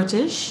she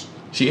British?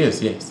 She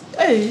is, yes.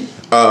 Hey.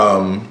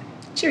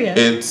 Cheerio.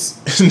 It's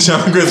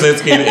John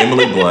Krasinski and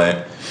Emily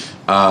Blunt,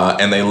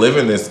 and they live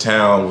in this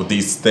town where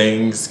these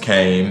things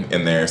came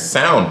and they're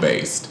sound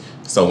based.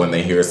 So when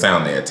they hear a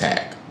sound, they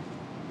attack.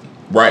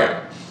 Right.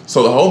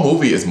 So the whole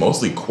movie is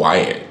mostly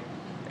quiet,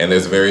 and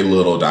there's very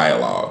little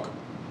dialogue.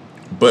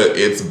 But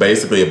it's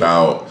basically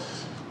about...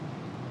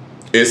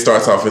 It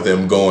starts off with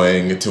them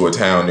going to a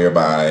town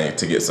nearby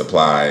to get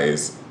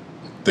supplies.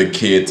 The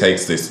kid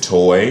takes this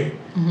toy,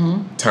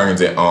 turns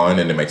it on,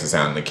 and it makes a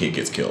sound, and the kid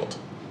gets killed.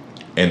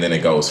 And then it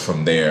goes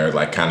from there,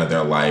 like kind of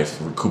their life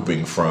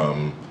recouping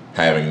from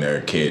having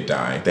their kid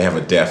die. They have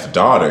a deaf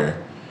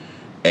daughter,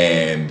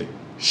 and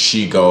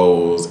she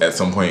goes at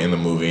some point in the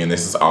movie, and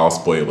this is all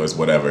spoilers,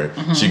 whatever.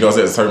 She goes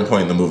at a certain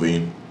point in the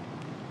movie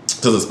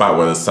to the spot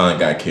where the son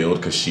got killed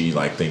because she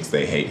like thinks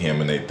they hate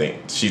him, and they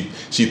think she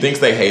thinks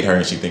they hate her,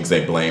 and she thinks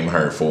they blame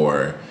her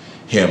for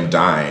him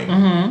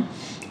dying.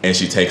 And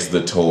she takes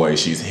the toy,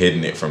 she's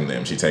hidden it from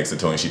them. She takes the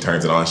toy and she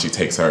turns it on. She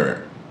takes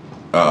her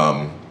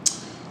I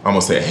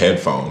almost said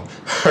headphone.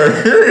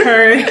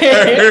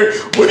 Her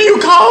what do you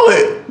call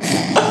it?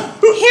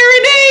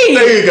 Hearing aid.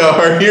 There you go.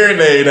 Her hearing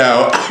aid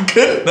out. I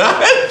could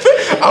not.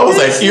 I was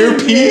like,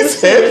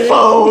 earpiece,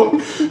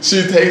 headphone.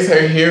 She takes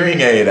her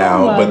hearing aid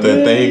out, but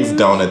the things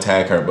don't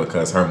attack her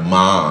because her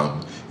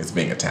mom is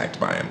being attacked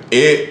by him.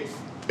 It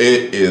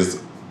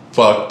is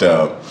fucked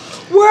up.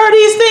 Where are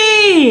these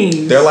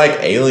things? They're like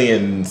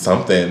alien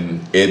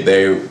something. They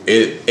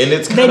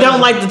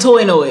don't like the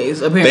toy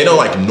noise. Apparently, they don't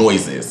like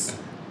noises.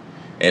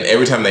 And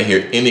every time they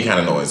hear any kind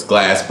of noise,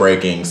 glass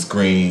breaking,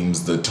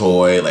 screams, the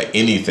toy, like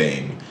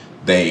anything,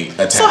 they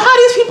attack. So how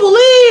these people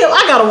live?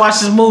 I gotta watch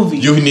this movie.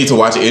 You need to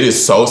watch it. It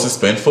is so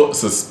suspenseful.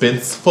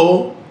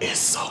 It's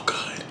so good.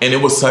 And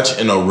it was such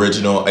an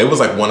original, it was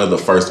like one of the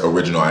first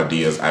original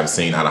ideas I've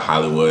seen out of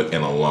Hollywood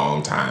in a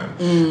long time.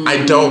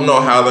 I don't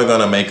know how they're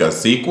going to make a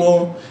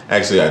sequel.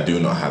 Actually, I do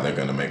know how they're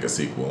going to make a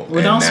sequel.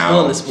 Well, don't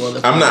spoil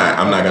it. I'm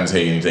not going to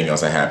tell you anything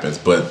else that happens,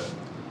 but,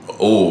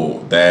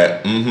 oh,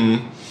 that, oh,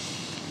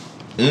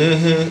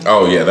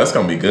 yeah, that's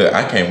going to be good.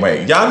 I can't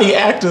wait. Y'all need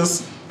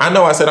actors. I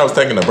know I said I was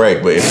taking a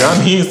break, but if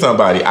y'all need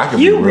somebody, I can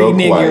be real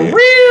quiet.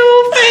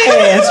 Real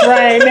fast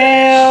right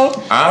now.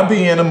 I'll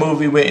be in a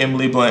movie with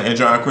Emily Blunt and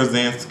John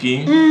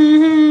Krasinski.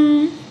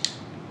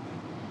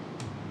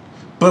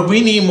 But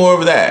we need more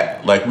of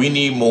that. Like, we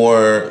need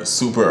more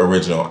super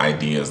original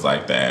ideas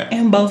like that.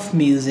 In both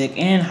music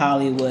and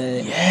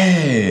Hollywood.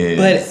 Yes.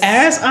 But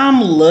as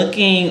I'm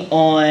looking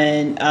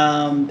on,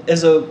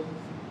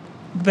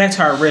 back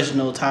to our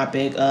original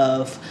topic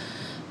of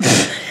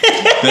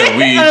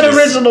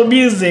original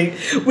music.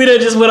 We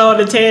done just went on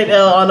the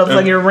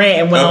fucking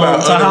rant and went on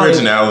to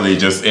unoriginality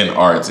just in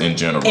arts in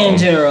general.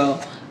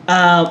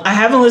 I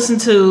haven't listened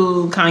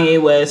to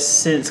Kanye West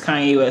since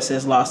Kanye West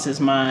has lost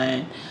his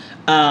mind.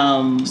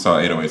 Saw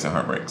 808s and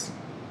Heartbreaks.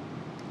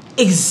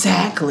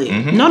 Exactly.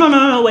 Mm-hmm.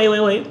 No.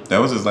 Wait. That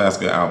was his last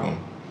good album.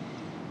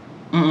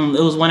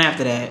 It was one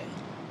after that.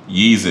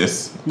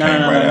 Yeezus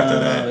came right after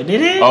that.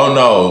 Did it? Oh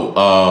no.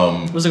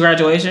 Was it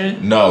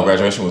Graduation? No,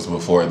 Graduation was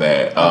before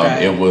that.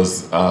 Okay. It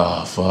was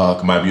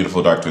My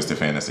Beautiful Dark Twisted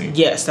Fantasy.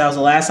 Yes, that was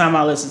the last time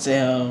I listened to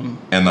him.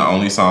 And the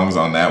only songs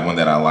on that one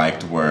that I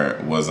liked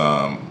was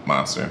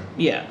Monster.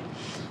 Yeah.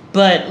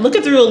 But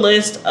looking through a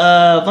list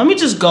of, let me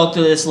just go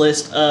through this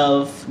list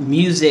of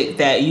music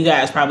that you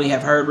guys probably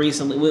have heard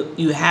recently.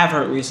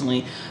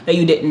 That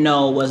you didn't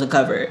know was a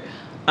cover.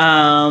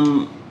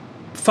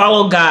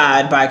 Follow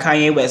God by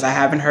Kanye West. I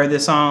haven't heard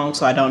this song,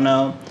 so I don't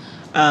know.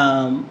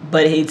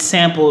 But he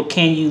sampled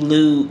Can You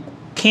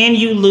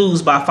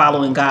Lose by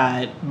Following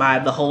God by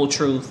The Whole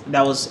Truth.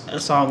 That was a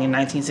song in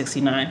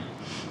 1969.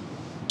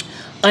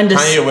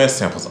 Kanye West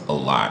samples a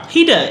lot.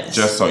 He does.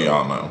 Just so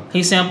y'all know.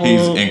 He's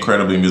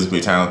incredibly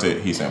musically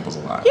talented. He samples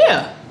a lot.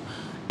 Yeah.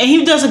 And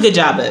he does a good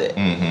job of it.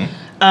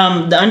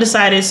 Mm-hmm. The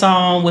Undecided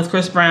song with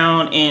Chris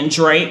Brown and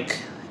Drake,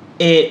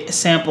 it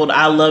sampled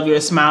I Love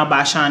Your Smile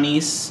by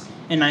Shanice.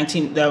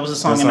 That was a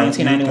song in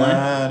 1991. You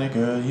got it,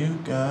 girl, you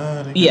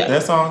got it. Yeah.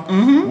 That song?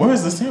 Mm-hmm. Where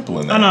is the sample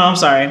in that? Oh, no, I'm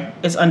sorry.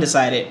 It's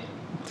Undecided.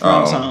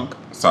 Wrong song.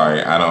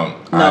 Sorry,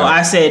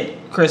 I said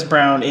Chris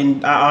Brown,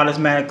 and I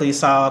automatically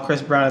saw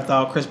Chris Brown and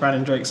thought Chris Brown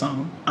and Drake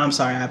song. I'm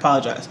sorry, I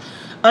apologize.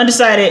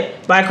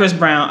 Undecided by Chris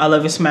Brown, I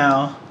Love Your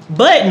Smile.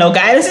 But No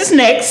Guidance is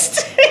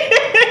next.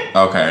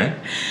 Okay.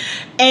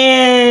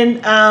 And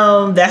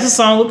that's a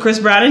song with Chris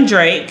Brown and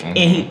Drake. Mm-hmm.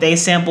 And they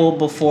sampled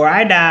Before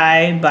I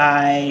Die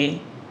by...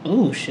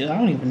 Oh, shit, I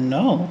don't even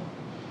know.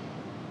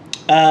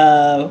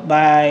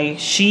 By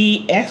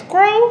She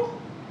Escrow?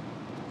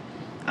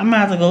 I'm going to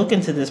have to go look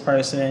into this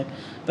person.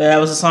 But that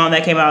was a song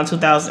that came out in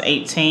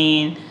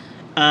 2018.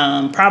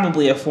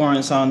 Probably a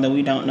foreign song that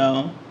we don't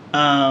know.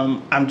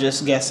 I'm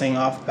just guessing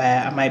off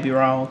bat. I might be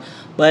wrong.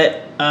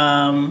 But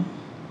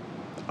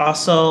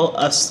also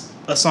a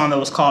song that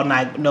was called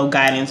No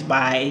Guidance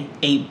by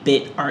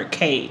 8-Bit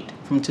Arcade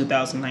from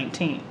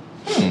 2019.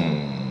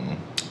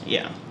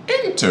 Yeah.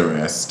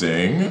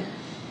 Interesting.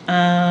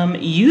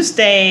 You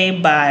Stay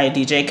by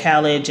DJ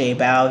Khaled, J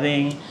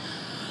Balvin,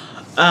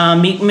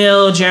 Meek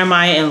Mill,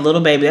 Jeremiah, and Lil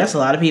Baby. That's a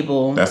lot of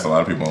people. That's a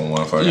lot of people on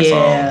one fucking song.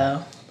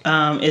 Yeah.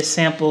 It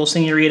sampled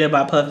Senorita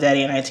by Puff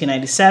Daddy in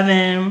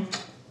 1997.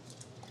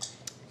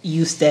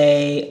 You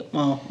Stay.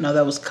 Oh, no,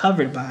 that was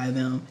covered by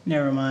them.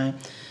 Never mind.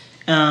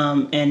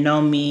 And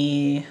Know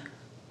Me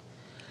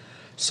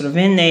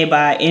Sorvene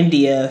by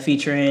India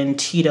featuring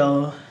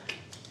Tito.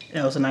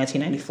 That was a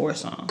 1994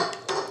 song.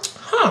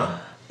 Huh.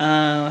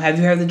 Have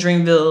you heard the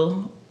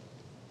Dreamville?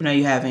 No,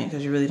 you haven't,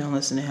 because you really don't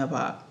listen to hip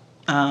hop.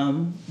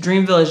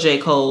 Dreamville is J.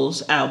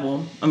 Cole's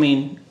album.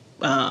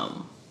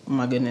 Oh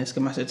my goodness,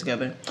 get my shit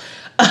together.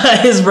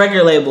 His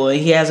record label.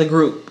 He has a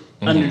group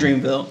under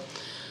Dreamville,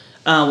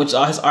 which is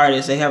all his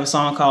artists. They have a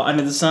song called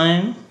Under the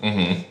Sun,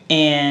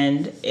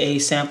 and they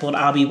sampled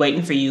I'll Be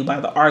Waiting for You by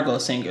the Argo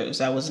Singers.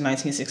 That was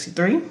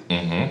 1963.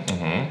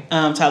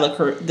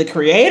 Tyler, the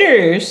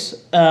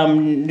Creator's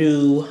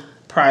new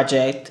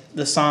project,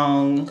 the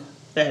song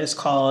that is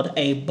called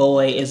A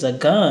Boy Is a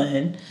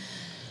Gun,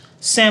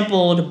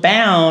 sampled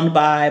Bound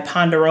by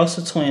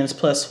Ponderosa Twins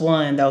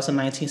 +1. That was a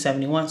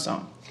 1971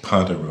 song.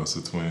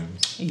 Ponderosa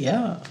Twins.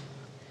 Yeah.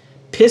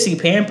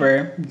 Pissy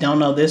Pamper. Don't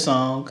know this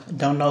song.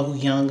 Don't know who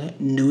Young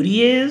Nudie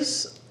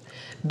is.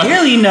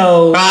 Barely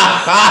know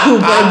who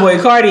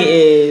Playboy Cardi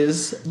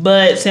is,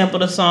 but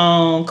sampled a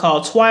song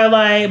called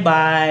Twilight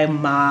by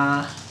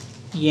Ma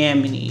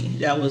Yamini.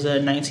 That was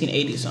a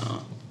 1980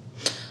 song.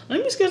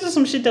 Let me skip to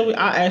some shit that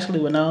I actually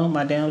would know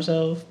my damn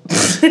self.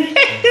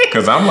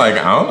 Because I'm like,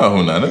 I don't know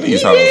who none of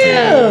these hoes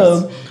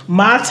is.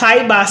 My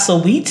Type by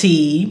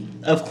Saweetie.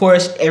 Of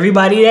course,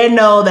 everybody that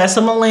know that's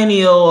a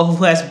millennial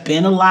who has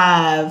been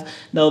alive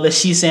know that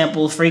she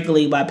sampled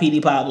Freakily by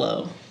P.D.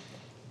 Pablo.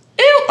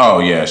 Oh,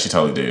 yeah, she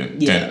totally did.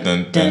 Yeah.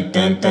 Dun, dun,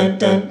 dun, dun,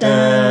 dun,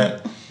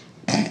 dun.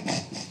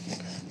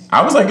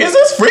 I was like, is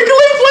this Freakily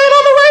playing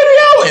on the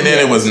radio? And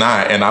then it was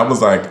not. And I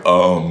was like,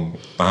 I'm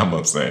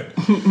upset.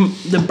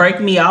 The Break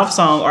Me Off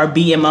song, or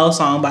BMO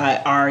song by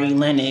Ari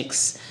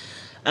Lennox,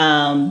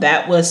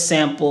 that was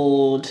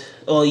sampled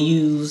or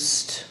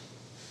used.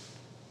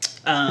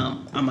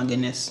 Oh my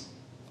goodness.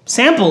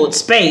 Sampled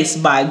Space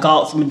by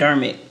Galt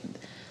McDermott.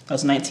 That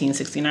was a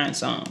 1969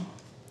 song.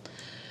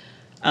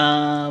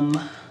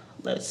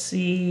 Let's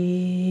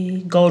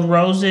see. Gold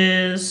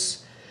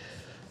Roses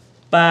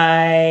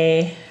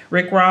by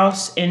Rick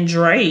Ross and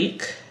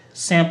Drake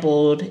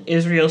sampled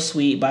Israel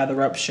Sweet by The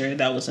Rupture.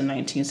 That was a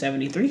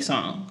 1973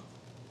 song.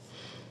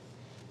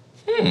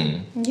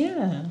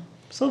 Yeah.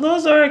 So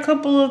those are a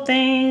couple of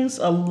things.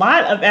 A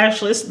lot of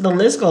actually, the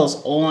list goes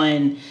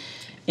on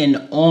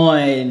and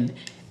on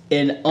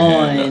and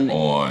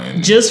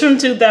on. Just from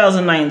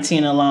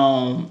 2019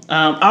 alone.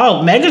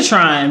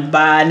 Megatron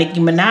by Nicki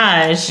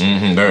Minaj.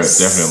 There's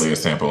definitely a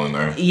sample in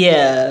there.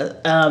 Yeah.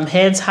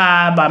 Heads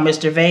High by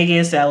Mr.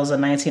 Vegas. That was a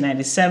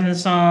 1997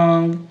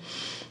 song.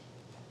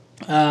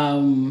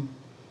 Let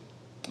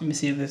me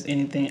see if there's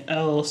anything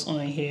else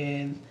on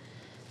here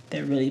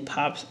that really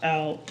pops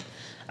out.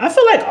 I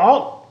feel like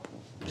all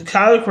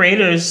Tyler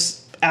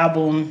Creator's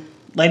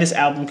latest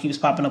album keeps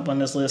popping up on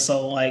this list,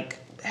 so like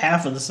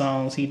half of the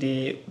songs he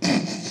did.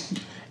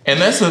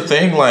 And that's the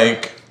thing,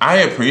 like, I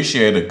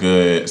appreciate a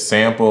good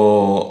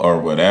sample or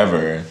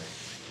whatever,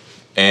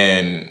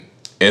 and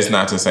it's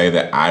not to say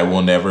that I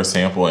will never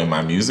sample in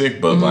my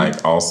music, but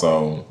like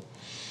also,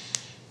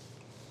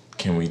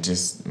 can we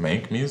just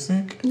make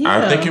music? Yeah.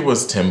 I think it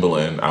was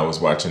Timbaland. I was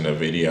watching a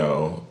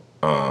video,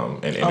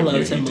 an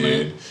interview he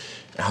did.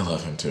 I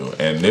love him too.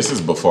 And this is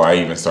before I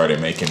even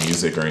started making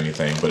music or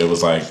anything, but it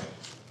was like,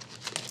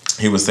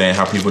 he was saying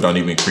how people don't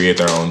even create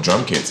their own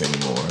drum kits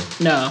anymore.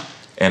 No.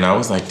 And I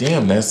was like,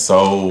 damn, that's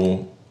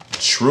so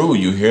true.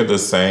 You hear the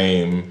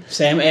same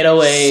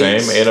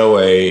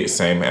 808,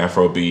 same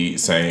Afrobeat,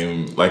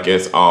 same, like,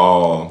 it's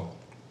all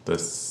the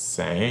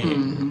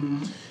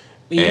same.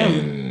 Yeah.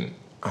 And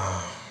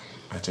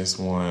I just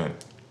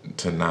want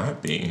to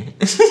not be.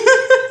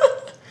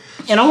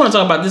 And I want to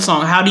talk about this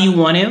song, How Do You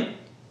Want It,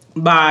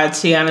 by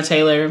Tiana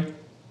Taylor,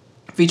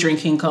 featuring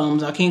King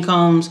Combs. Now, King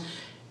Combs,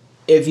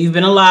 if you've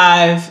been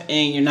alive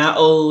and you're not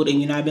old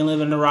and you're not been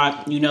living in the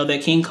rock, you know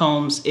that King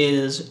Combs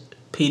is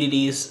P.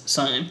 Diddy's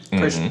son,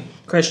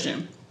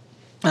 Christian.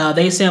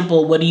 They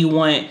sampled What Do You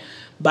Want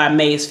by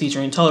Mace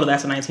featuring Total.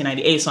 That's a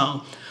 1998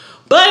 song.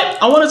 But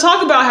I want to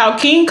talk about how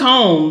King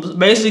Combs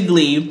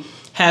basically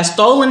has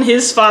stolen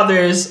his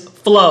father's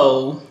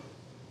flow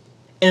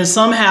and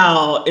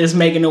somehow is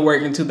making it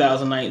work in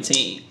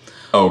 2019.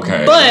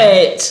 Okay.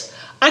 But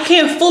I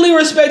can't fully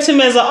respect him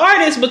as an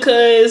artist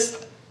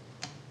because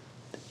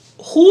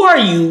who are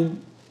you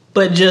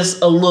but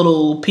just a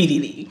little P.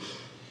 Diddy?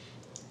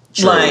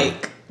 True.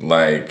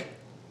 Like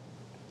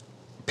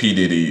P.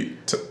 Diddy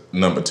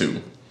number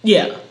 2.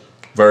 Yeah.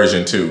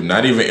 Version 2.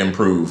 Not even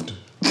improved.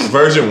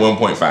 Version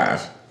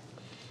 1.5.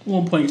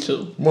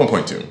 1.2.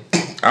 1.2.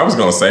 I was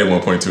going to say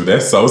 1.2.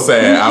 That's so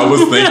sad. I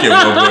was thinking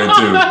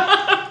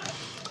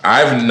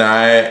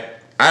 1.2.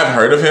 I've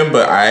heard of him,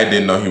 but I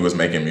didn't know he was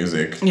making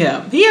music.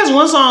 Yeah. He has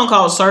one song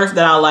called Surf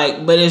that I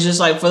like, but it's just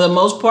like, for the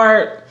most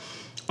part,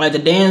 like the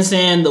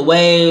dancing, the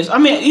waves. I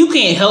mean, you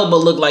can't help but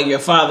look like your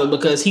father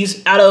because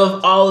he's, out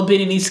of all of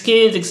Diddy's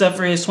kids, except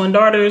for his twin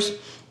daughters,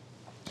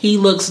 he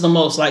looks the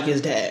most like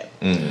his dad.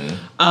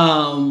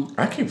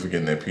 I keep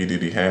forgetting that P.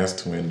 Diddy has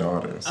twin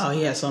daughters. Oh,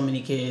 he has so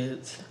many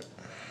kids.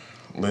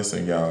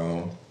 Listen,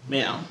 y'all.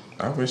 Yeah.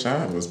 I wish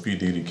I was P.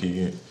 Diddy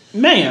kid.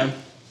 Man.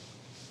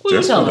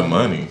 Just for the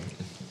money.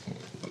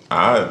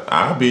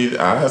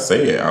 I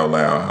say it out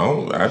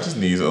loud. I just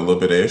need a little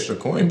bit of extra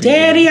coin.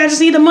 Daddy, I just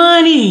need the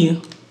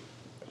money.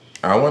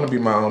 I want to be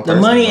my own person.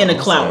 The money and the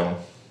clout.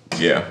 So,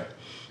 yeah.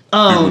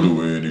 People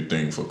do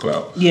anything for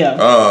clout. Yeah.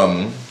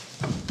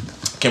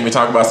 Can we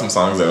talk about some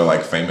songs that are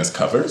like famous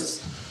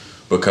covers?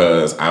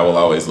 Because I Will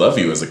Always Love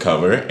You is a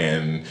cover,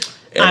 and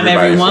I'm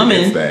Every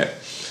Woman. Forgets that.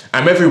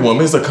 I'm Every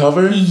Woman is a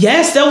cover?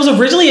 Yes, that was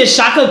originally a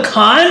Shaka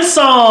Khan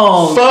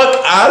song. Fuck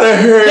out of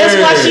here.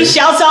 That's why she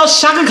shouts out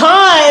Shaka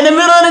Khan in the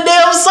middle of the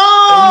damn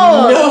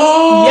song.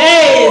 No.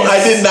 Yes.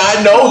 I did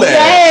not know that.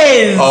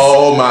 Yes.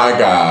 Oh my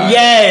God.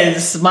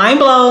 Yes. Mind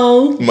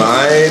blown.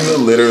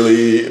 Mine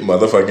literally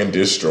motherfucking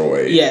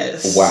destroyed.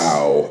 Yes.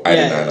 Wow. I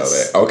did not know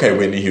that. Okay,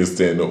 Whitney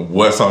Houston,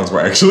 what songs were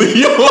actually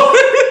yours?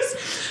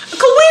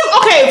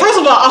 Okay, first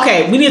of all, all,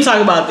 okay, we need to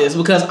talk about this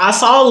because I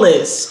saw a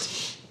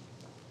list.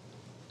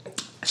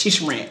 She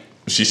should rant.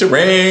 She should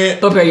rant.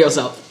 Prepare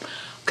yourself.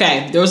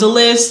 Okay, there was a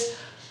list,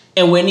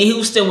 and Whitney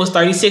Houston was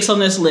 36 on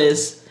this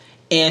list,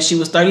 and she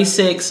was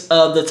 36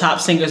 of the top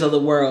singers of the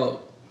world.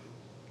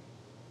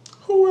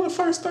 Who were the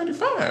first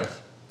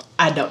 35?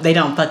 They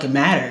don't fucking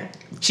matter.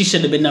 She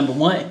should have been number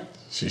one.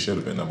 She should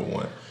have been number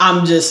one.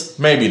 I'm just...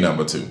 Maybe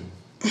number two.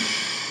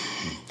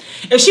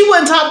 If she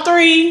wasn't top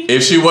three...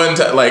 If she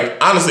wasn't...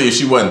 honestly, if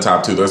she wasn't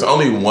top two, there's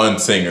only one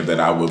singer that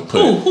I would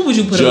put... Who would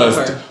you put above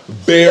her?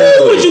 Barely.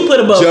 Who would you put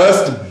above her?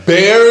 Just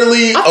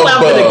barely above. I feel like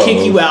I'm gonna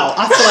kick you out.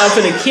 I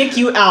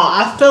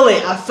feel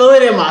it. I feel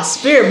it in my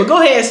spirit. But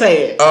go ahead and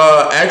say it.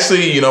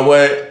 Actually, you know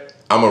what?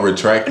 I'm gonna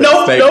retract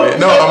that statement.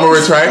 No, I'm gonna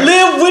retract.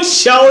 Live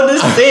with your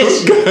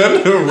decision.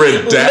 I'm gonna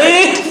redact.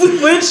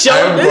 Live with your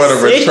I'm decision.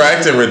 gonna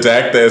retract and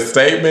redact that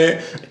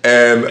statement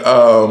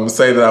and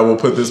say that I will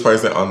put this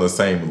person on the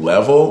same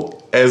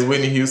level as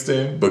Whitney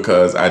Houston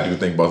because I do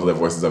think both of their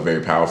voices are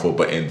very powerful,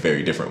 but in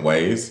very different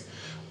ways.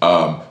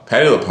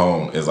 Patti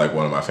LuPone is like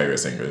one of my favorite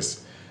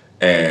singers,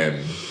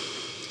 and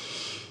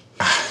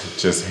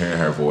just hearing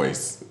her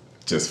voice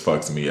just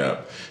fucks me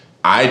up.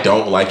 I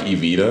don't like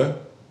Evita.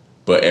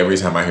 But every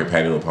time I hear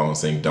Patti LuPone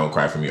sing "Don't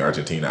Cry for Me,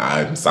 Argentina,"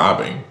 I'm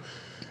sobbing.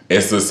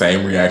 It's the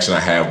same reaction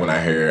I have when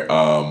I hear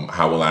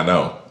 "How Will I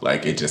Know."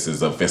 Like it just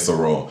is a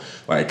visceral.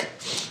 Like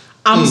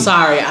I'm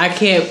sorry, I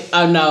can't.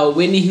 Oh no,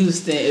 Whitney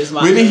Houston is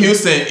my. Whitney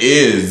Houston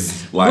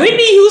is like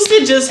Whitney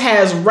Houston just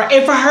has,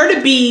 and for her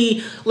to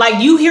be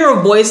like, you hear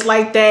a voice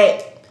like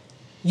that,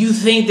 you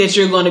think that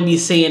you're going to be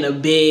seeing a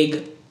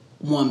big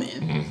woman.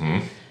 Mm-hmm.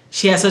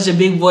 She has such a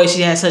big voice.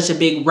 She has such a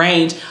big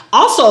range.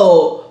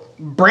 Also.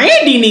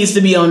 Brandy needs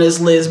to be on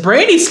this list.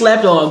 Brandy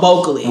slept on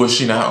vocally. Was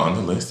she not on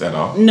the list at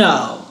all?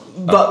 No,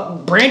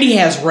 but Brandy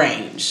has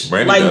range.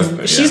 Brandy does.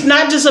 Yeah. She's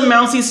not just a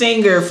mousy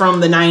singer from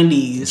the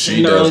 90s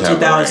and the early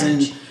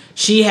 2000s.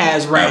 She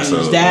has range.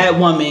 Absolutely. That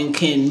woman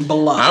can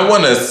blow. I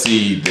want to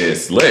see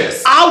this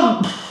list.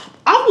 I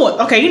want.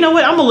 Okay, you know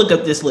what? I'm gonna look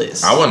up this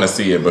list. I want to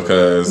see it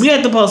because we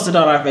have to post it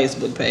on our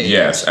Facebook page.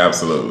 Yes,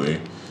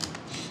 absolutely.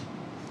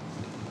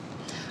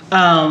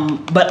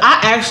 But I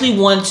actually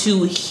want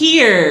to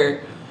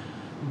hear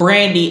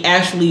Brandy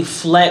actually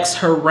flex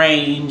her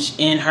range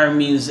in her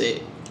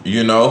music.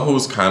 You know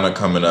who's kind of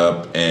coming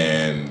up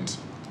and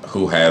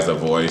who has a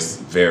voice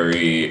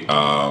very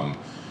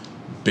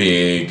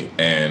big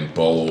and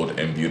bold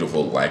and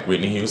beautiful like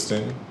Whitney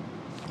Houston?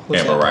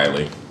 Amber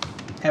Riley.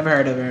 Have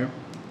heard of her.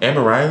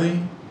 Amber Riley?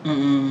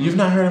 Mm-mm. You've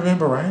not heard of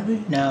Amber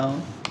Riley?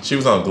 No. She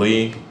was on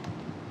Glee.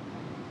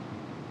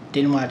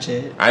 Didn't watch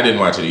it. I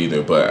didn't watch it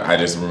either, but I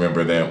just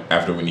remember them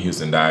after Whitney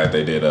Houston died,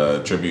 they did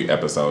a tribute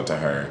episode to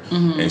her.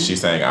 Mm-hmm. And she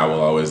sang "I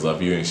Will Always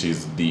Love You," and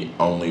she's the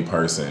only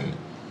person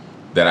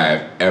that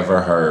I've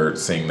ever heard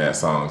sing that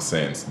song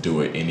since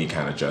do it any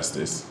kind of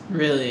justice.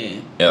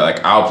 Really? Yeah,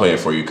 like I'll play it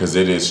for you because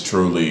it is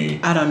truly...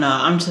 I don't know.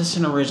 I'm just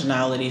an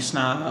originality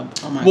snob.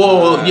 Oh my God.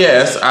 Well,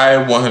 yes,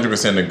 I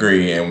 100%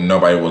 agree, and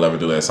nobody will ever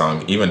do that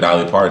song. Even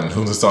Dolly Parton,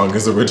 who the song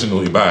is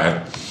originally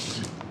by,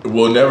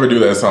 will never do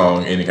that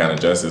song any kind of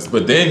justice.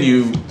 But then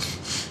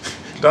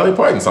Dolly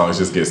Parton songs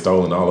just get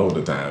stolen all over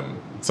the time.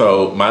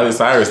 So Miley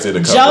Cyrus did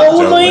a cover of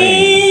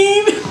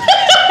Jolene.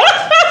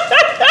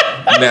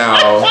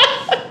 Now,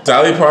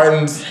 Dolly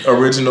Parton's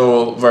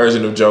original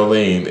version of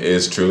Jolene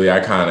is truly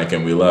iconic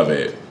and we love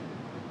it.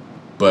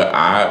 But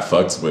I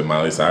fucks with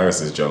Miley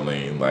Cyrus's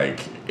Jolene.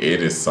 Like,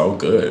 it is so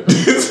good.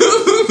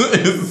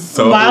 It's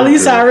so Miley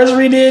good. Cyrus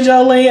redid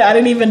Jolene? I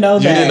didn't even know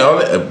that. You didn't know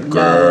that?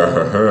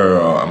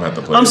 Girl, I'm gonna have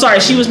to play I'm sorry,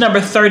 she was number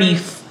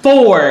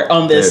 34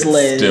 on this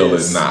list. Still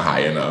is not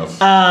high enough.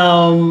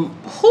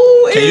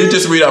 Can you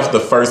just read off the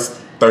first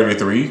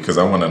 33? Because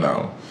I want to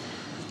know.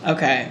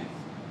 Okay.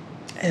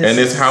 And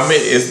it's how many?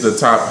 It's the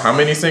top. How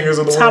many singers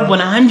of the top world?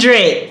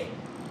 100.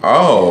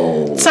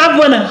 Oh. Top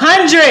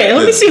 100.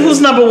 Let me see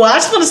who's number one. I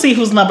just want to see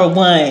who's number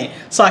one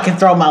so I can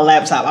throw my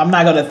laptop. I'm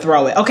not gonna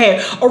throw it. Okay,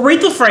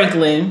 Aretha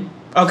Franklin.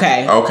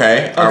 Okay.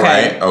 Okay. All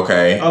right.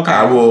 Okay.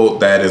 I will.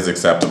 That is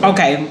acceptable.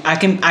 Okay. I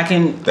can.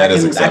 That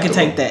is acceptable. I can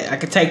take that. I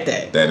can take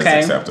that. That is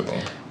acceptable.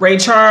 Ray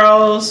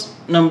Charles,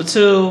 number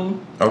 2.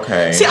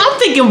 Okay. See, I'm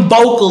thinking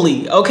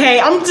vocally. Okay,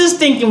 I'm just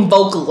thinking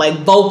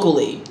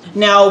vocally.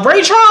 Now,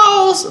 Ray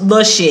Charles,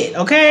 the shit.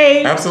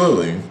 Okay.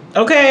 Absolutely.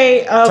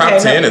 Okay. Top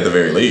 10 at the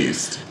very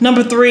least.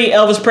 Number 3,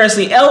 Elvis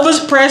Presley.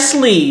 Elvis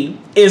Presley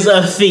is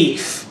a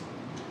thief.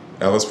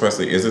 Elvis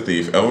Presley is a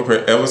thief.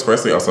 Elvis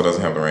Presley also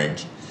doesn't have the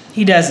range.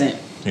 He doesn't.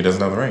 He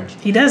doesn't have the range.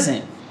 He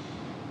doesn't.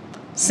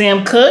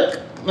 Sam Cooke,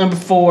 number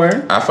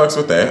 4. I fucks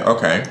with that.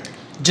 Okay.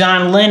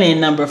 John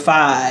Lennon, number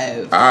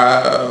 5.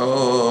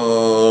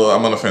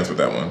 I'm on the fence with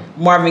that one.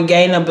 Marvin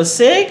Gaye, number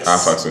 6. I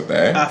fucks with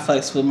that. I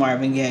fucks with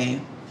Marvin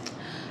Gaye.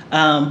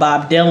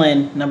 Bob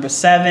Dylan, number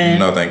 7.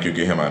 No, thank you.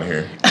 Get him out of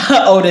here.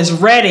 Otis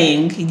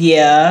Redding,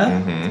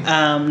 yeah.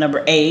 Mm-hmm.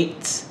 Number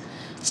 8.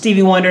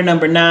 Stevie Wonder,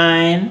 number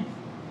 9.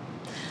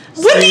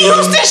 Whitney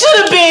Houston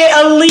should have been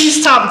at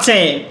least top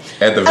 10.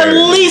 At the very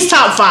least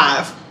top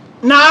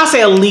 5. No, I'll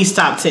say at least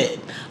top 10.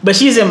 But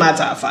she's in my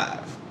top 5.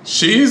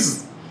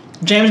 She's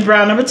James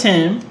Brown, number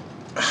 10.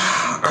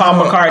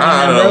 Paul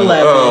McCartney, number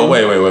 11. Oh,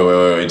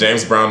 wait.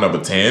 James Brown,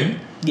 number 10?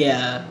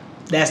 Yeah,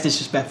 that's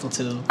disrespectful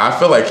too. I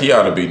feel like he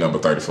ought to be number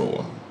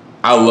 34.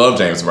 I love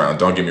James Brown,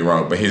 don't get me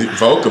wrong, but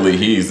vocally,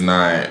 he's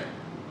not,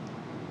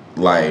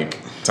 like,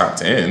 top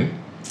 10.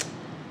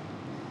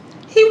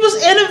 He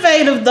was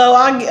innovative, though.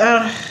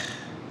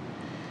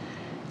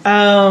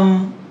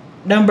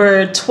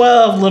 Number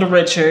 12, Little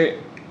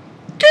Richard.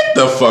 Get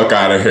the fuck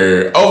out of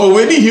here. Over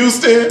Whitney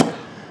Houston?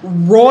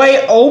 Roy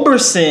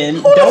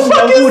Orbison. Don't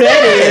know who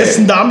that is.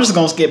 No, I'm just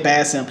going to skip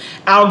past him.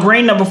 Al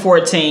Green, number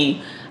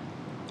 14.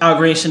 Al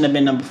Green shouldn't have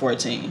been number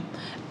 14.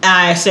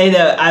 I say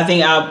that I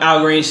think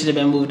Al Green should have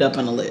been moved up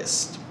on the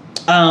list.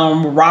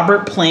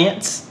 Robert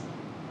Plant.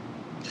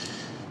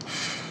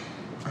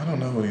 I don't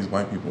know who these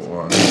white people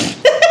are.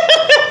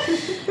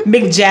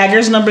 Mick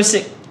Jagger's number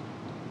 6.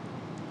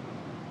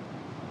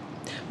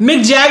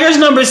 Mick Jagger's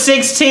number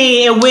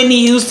 16 and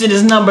Whitney Houston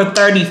is number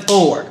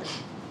 34.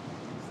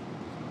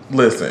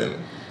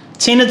 Listen.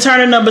 Tina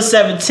Turner number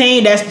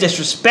 17. That's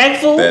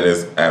disrespectful. That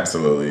is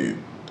absolutely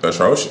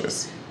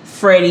atrocious.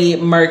 Freddie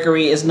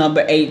Mercury is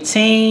number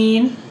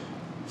 18.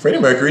 Freddie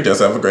Mercury does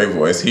have a great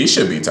voice. He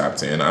should be top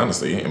 10,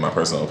 honestly, in my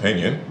personal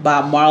opinion.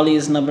 Bob Marley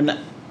is number 9.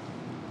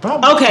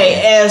 Bob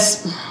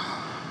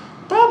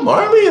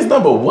Marley is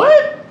number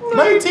what?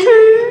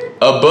 19?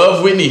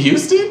 Above Whitney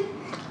Houston?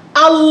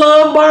 I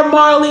love Bob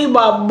Marley.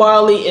 Bob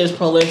Marley is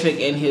prolific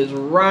in his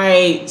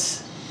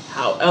rights.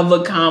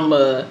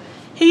 However,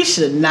 he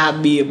should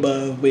not be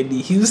above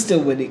Whitney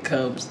Houston when it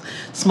comes.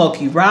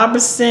 Smokey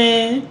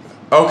Robinson.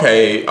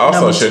 Okay, also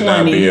number should 20.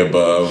 not be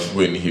above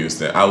Whitney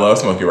Houston. I love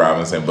Smokey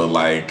Robinson, but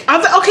like...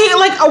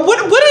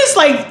 what is,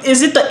 like,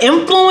 is it the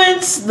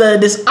influence, the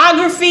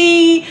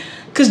discography?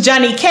 Because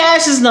Johnny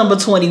Cash is number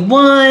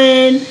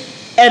 21.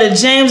 Etta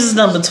James is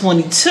number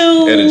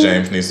 22. Etta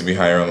James needs to be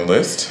higher on the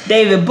list.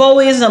 David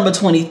Bowie is number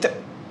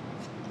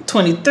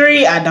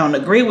 23. I don't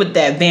agree with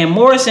that. Van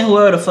Morrison,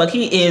 whoever the fuck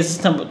he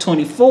is number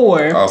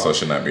 24. Also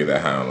should not be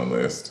that high on the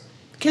list.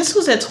 Guess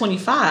who's at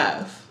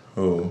 25?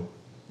 Who?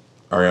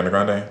 Ariana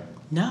Grande?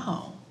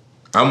 No.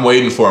 I'm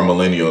waiting for a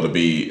millennial to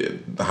be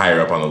higher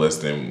up on the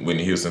list than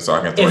Whitney Houston so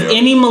I can throw If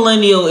any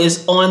millennial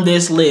is on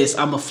this list,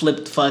 I'm going to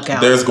flip the fuck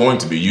out. There's going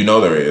to be. You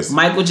know there is.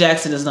 Michael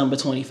Jackson is number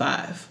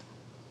 25.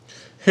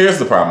 Here's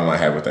the problem I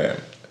have with that.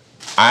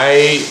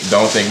 I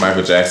don't think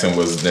Michael Jackson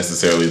was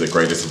necessarily the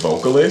greatest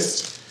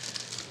vocalist.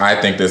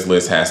 I think this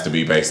list has to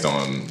be based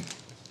on,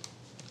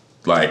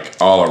 like,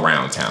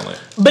 all-around talent.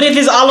 But if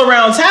it's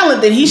all-around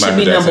talent, then he should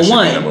be number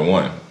one. Should be number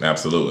one.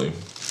 Absolutely.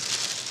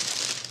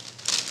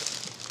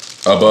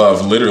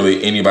 Above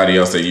literally anybody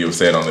else that you have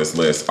said on this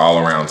list,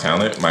 all-around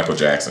talent, Michael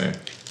Jackson.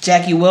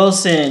 Jackie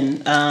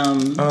Wilson. I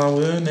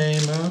will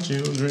name our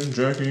children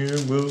Jackie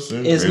and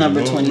Wilson. Is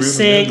number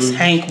 26.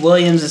 Hank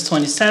Williams is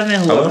 27.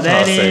 Whoever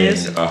that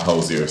is. I love how I sang a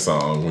Hosier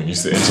song when you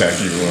said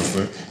Jackie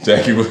Wilson.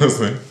 Jackie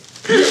Wilson.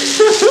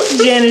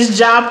 Janis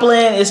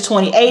Joplin is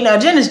 28. Now,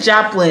 Janis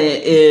Joplin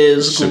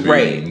is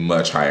great. Be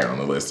much higher on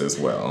the list as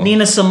well.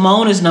 Nina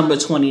Simone is number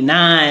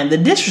 29. The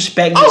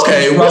disrespect.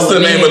 Okay, what's the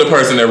name of the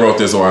person that wrote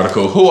this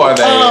article? Who are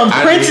they?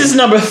 Prince is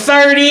number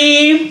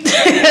 30.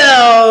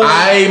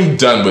 I'm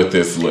done with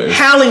this list.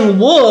 Howling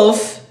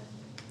Wolf.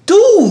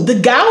 Dude, the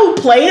guy who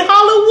played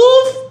Howling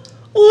Wolf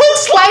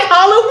looks like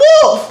Howling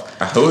Wolf.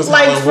 Who is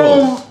Howling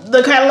Wolf? From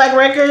the Cadillac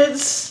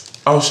Records.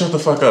 Oh, shut the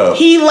fuck up.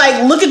 He,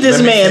 look at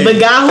this man. The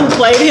guy who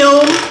played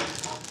him.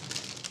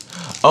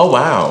 Oh,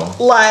 wow.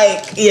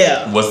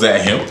 Yeah. Was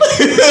that him?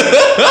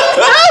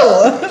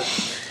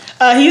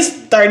 No. He's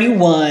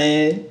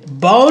 31.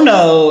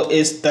 Bono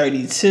is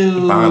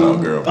 32. Bono,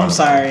 girl. I'm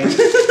sorry.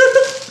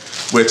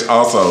 Which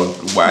also,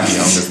 why he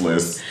on this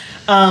list?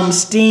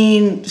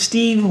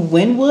 Steve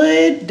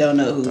Winwood. Don't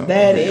know who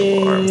that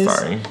is. I'm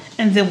sorry.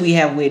 And then we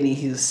have Whitney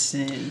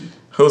Houston.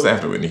 Who's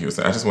after Whitney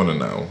Houston? I just want to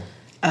know.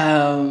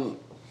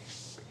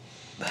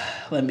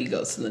 Let me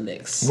go to the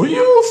next. Will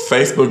you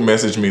Facebook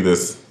message me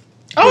this?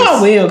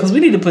 I will, because we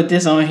need to put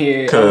this on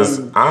here.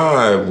 Because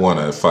I want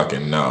to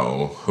fucking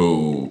know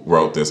who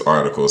wrote this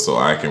article so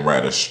I can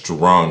write a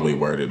strongly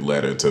worded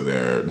letter to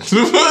their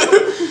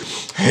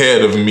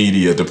head of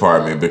media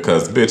department.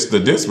 Because, bitch, the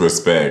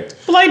disrespect.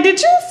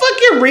 Did you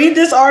fucking read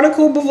this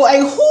article before?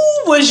 Who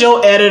was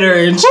your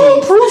editor-in-chief?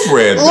 Who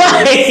proofread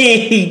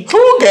this?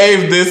 Who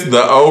gave this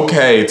the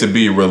okay to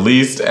be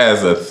released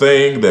as a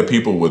thing that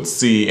people would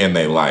see in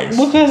their life?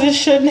 Because it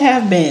shouldn't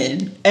have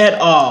been at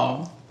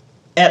all.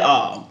 At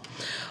all.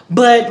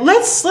 But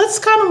let's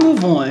kind of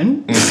move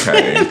on.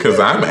 Okay, because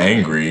I'm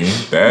angry.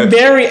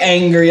 Very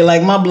angry.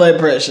 My blood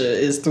pressure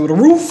is through the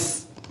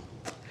roof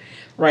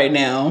right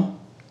now.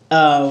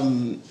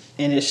 And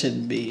it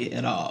shouldn't be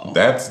at all.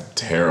 That's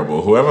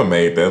terrible. Whoever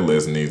made that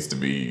list needs to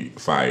be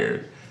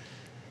fired.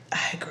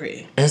 I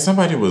agree. And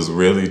somebody was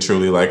really,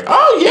 truly like,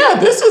 oh, yeah,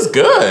 this is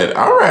good.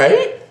 All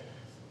right.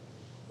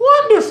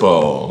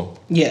 Wonderful.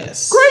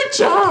 Yes. Great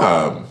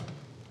job.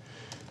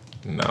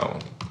 No.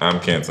 I'm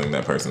canceling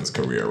that person's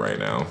career right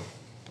now.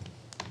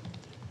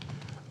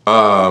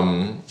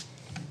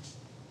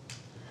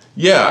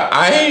 Yeah,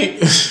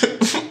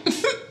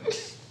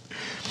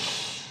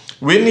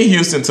 Whitney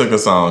Houston took a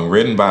song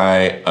written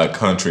by a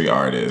country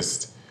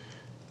artist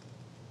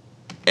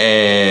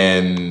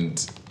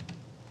and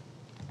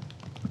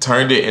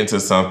turned it into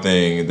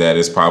something that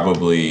is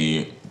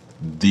probably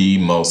the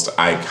most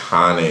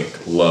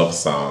iconic love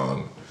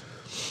song.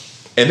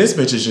 And this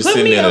bitch is just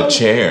sitting in a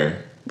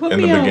chair in the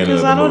beginning of the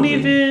movie. I don't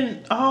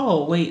even...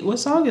 Oh, wait. What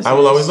song is this? I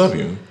Will Always Love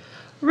You.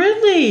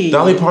 Really?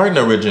 Dolly Parton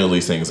originally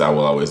sings I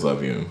Will Always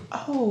Love You.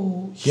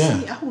 Oh, yeah.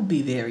 See, I would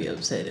be very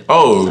upset if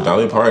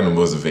Dolly Parton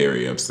was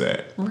very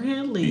upset.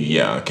 Really?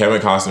 Yeah.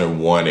 Kevin Costner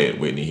wanted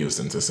Whitney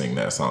Houston to sing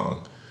that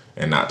song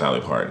and not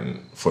Dolly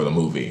Parton for the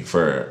movie.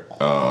 For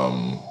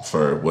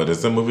what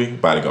is the movie?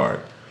 Bodyguard.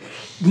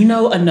 You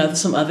know,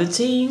 some other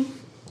team.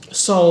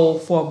 So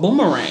for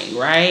Boomerang,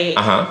 right?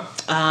 Oh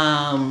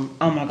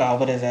my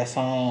God, what is that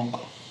song?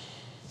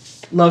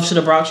 Love Should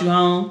Have Brought You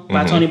Home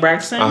by Toni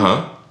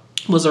Braxton.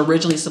 Was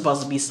originally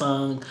supposed to be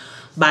sung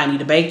by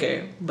Anita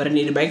Baker, but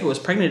Anita Baker was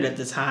pregnant at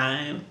the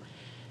time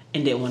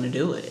and didn't want to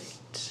do it.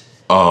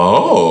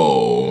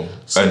 Oh,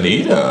 so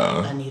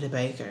Anita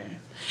Baker.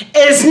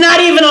 It's not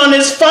even on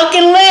this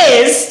fucking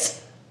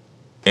list.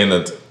 And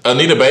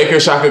Anita Baker,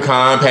 Shaka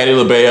Khan, Patti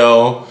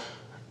LaBelle,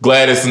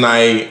 Gladys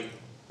Knight,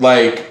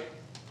 like.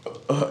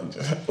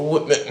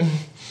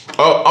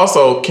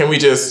 Also, can we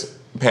just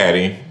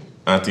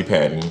Auntie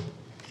Patty?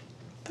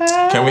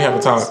 Can we have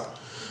a talk?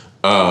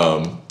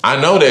 I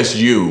know that's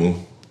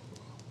you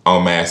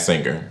on Masked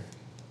Singer,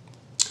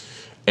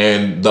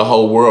 and the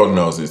whole world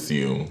knows it's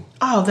you.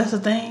 Oh, that's a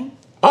thing?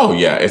 Oh,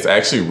 yeah. It's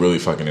actually really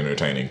fucking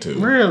entertaining, too.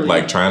 Really?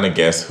 Like, trying to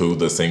guess who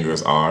the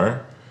singers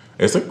are.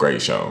 It's a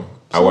great show.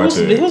 So I watch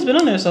it. Who's been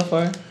on there so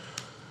far?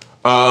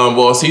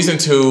 Well, season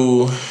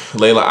 2,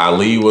 Layla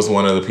Ali was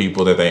one of the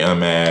people that they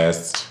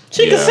unmasked.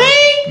 She can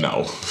sing?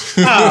 No.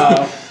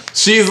 Oh.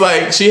 She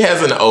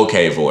has an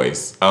okay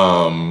voice.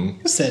 You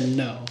said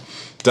no.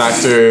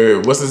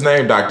 What's his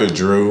name? Dr.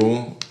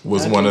 Drew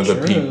was one of the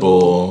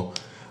people.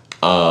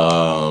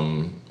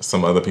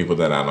 Some other people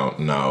that I don't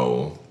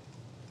know.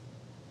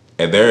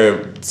 And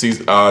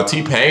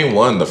T-Pain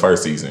won the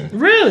first season.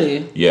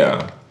 Really?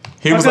 Yeah.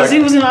 He was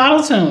in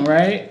Auto-Tune,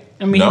 right?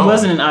 I mean, he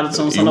wasn't in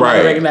Auto-Tune, so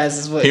nobody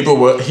recognizes his voice.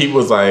 He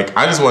was like,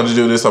 I just wanted to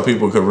do this so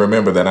people could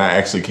remember that I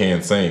actually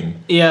can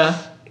sing.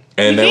 Yeah.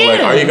 And they were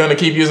like, are you going to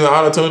keep using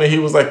Auto-Tune? And he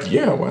was like,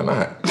 yeah, why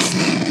not?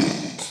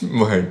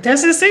 Like,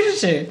 that's his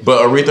signature.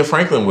 But Aretha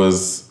Franklin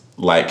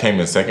came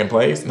in second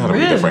place. Not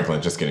really? Aretha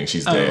Franklin, just kidding.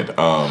 She's dead.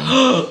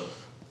 The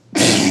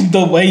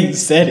way you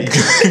said it.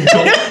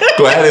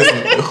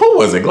 Who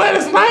was it?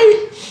 Gladys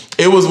Knight?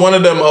 It was one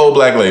of them old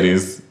black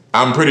ladies.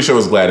 I'm pretty sure it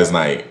was Gladys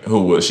Knight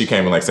she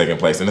came in second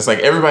place. And it's like,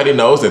 everybody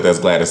knows that that's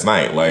Gladys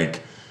Knight. Like,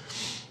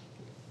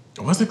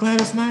 was it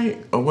Gladys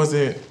Knight? Or was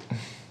it...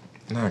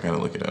 Now I gotta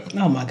look it up.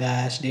 Oh my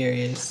gosh,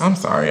 Darius. I'm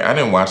sorry. I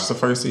didn't watch the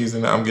first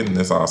season. I'm getting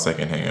this all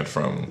secondhand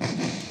from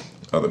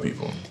other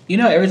people. You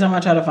know, every time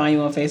I try to find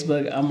you on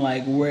Facebook, I'm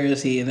like, where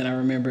is he? And then I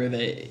remember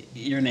that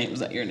your name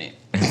is not your name.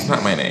 It's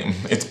not my name.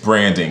 It's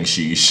branding,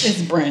 sheesh.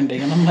 It's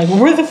branding. And I'm like,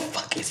 where the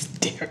fuck is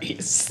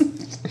Darius? And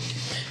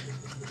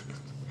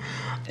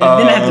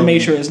then I have to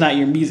make sure it's not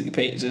your music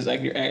page. It's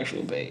like your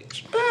actual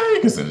page. You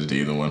can send it to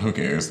either one. Who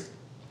cares?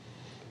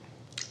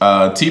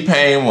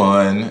 T-Pain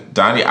won.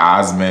 Donny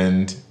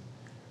Osmond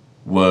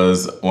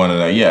was one of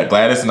the,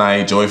 Gladys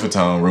Knight, Joey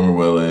Fatone, Rumor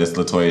Willis,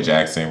 LaToya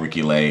Jackson,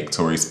 Ricky Lake,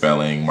 Tori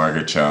Spelling,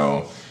 Margaret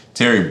Cho,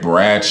 Terry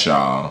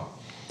Bradshaw,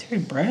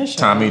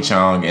 Tommy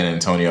Chong, and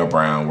Antonio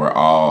Brown were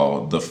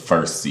all the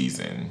first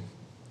season.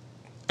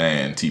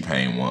 And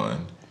T-Pain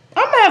won.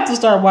 I'm going to have to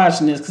start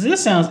watching this because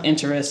this sounds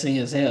interesting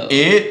as hell.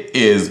 It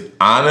is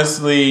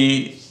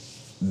honestly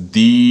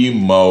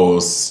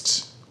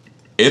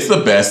it's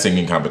the best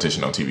singing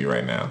competition on TV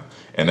right now.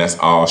 And that's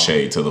all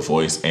shade to The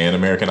Voice and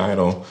American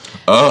Idol.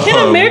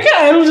 Can American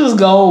Idol just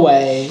go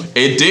away?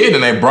 It did,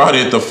 and they brought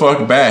it the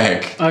fuck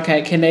back.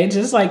 Okay, can they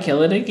just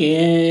kill it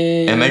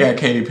again? And they got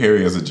Katy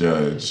Perry as a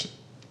judge.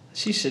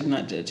 She should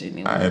not judge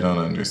anyone. I don't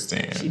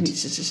understand. She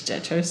needs to just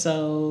judge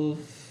herself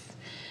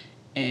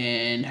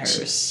and her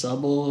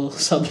subtle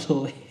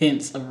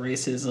hints of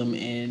racism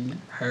in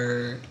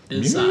her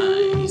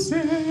designs.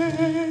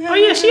 Oh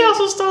yeah, she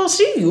also stole.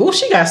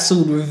 She got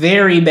sued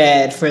very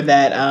bad for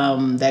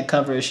that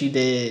cover she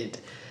did.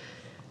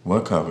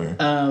 What cover?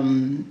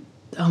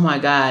 Oh my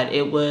God!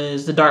 It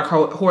was the Dark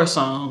Horse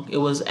song. It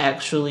was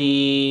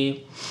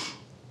actually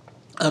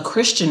a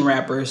Christian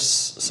rapper's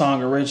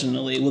song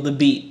originally, with a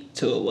beat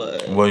to it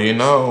was. Well,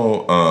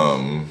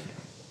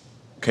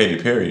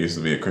 Katy Perry used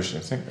to be a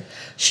Christian singer.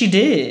 She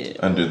did.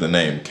 Under the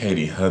name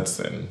Katie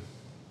Hudson.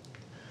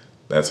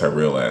 That's her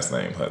real last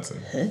name,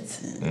 Hudson.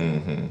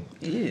 Hudson.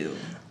 Mm-hmm. Ew.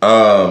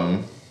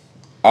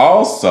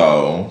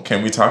 Also,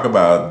 can we talk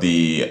about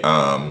the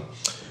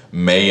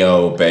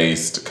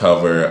Mayo-based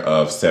cover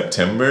of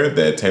September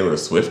that Taylor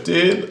Swift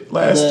did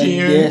last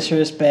year?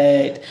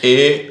 Disrespect.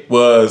 It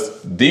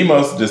was the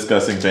most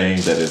disgusting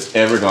thing that has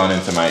ever gone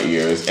into my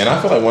ears. And I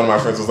feel like one of my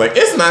friends was like,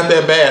 it's not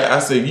that bad. I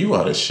said, you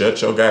ought to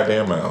shut your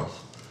goddamn mouth.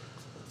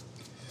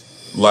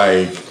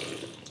 Like,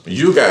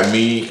 you got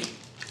me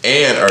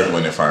and Earth,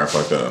 Wind & Fire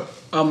fucked up.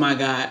 Oh my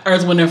God.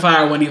 Earth, Wind, and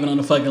Fire wasn't even on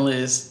the fucking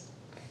list.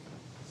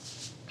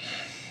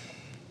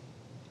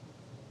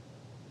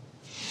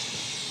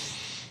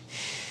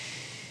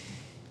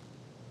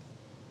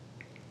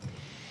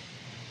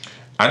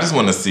 I just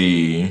want to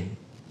see.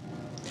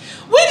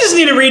 We just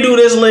need to redo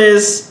this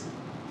list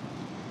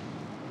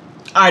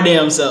our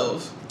damn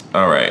self.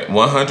 All right,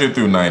 100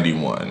 through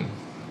 91.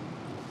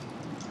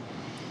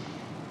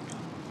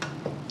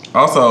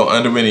 Also,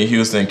 under Whitney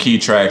Houston, key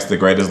tracks, The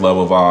Greatest Love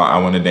of All, I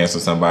Want to Dance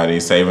with Somebody,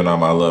 Saving All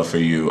My Love for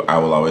You, I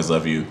Will Always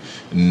Love You,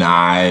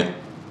 Not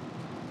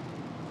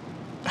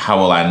How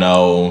Will I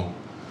Know.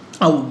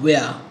 Oh,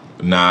 yeah.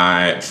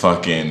 Not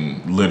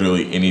fucking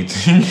literally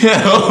anything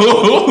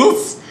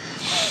else.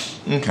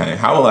 Okay,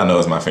 How Will I Know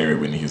is my favorite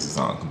Whitney Houston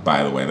song,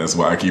 by the way. That's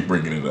why I keep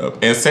bringing it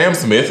up. And Sam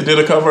Smith did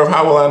a cover of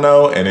How Will I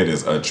Know, and it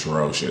is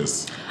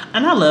atrocious.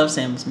 And I love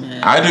Sam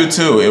Smith. I do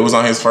too. It was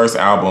on his first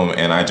album,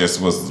 and I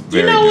just was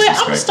very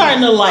disrespectful. I'm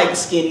starting to like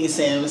Skinny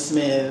Sam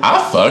Smith.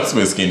 I fucks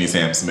with Skinny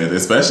Sam Smith,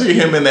 especially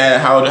him in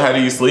that How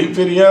Do You Sleep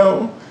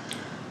video.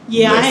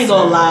 Yeah, I ain't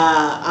gonna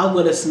lie. I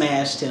would have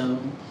smashed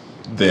him.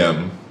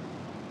 Them.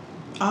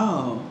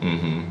 Oh.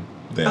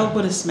 Mm-hmm. Them. I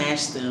would have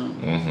smashed them.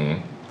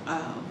 Mm-hmm.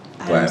 Oh.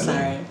 I'm Gladly.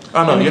 sorry.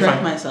 Oh, no, Let me you're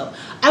correct fine. myself.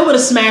 I would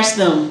have smashed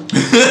them.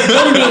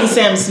 Them being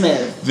Sam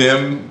Smith.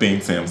 Them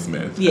being Sam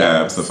Smith.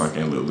 Yes.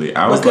 Absolutely.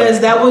 Because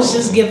that was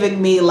just giving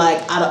me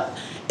like,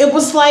 it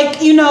was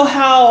like, you know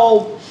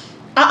how,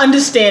 I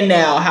understand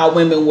now how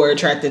women were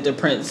attracted to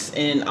Prince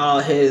and all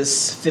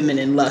his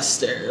feminine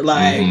luster.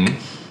 Like,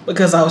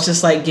 because I was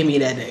just like, give me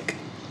that dick.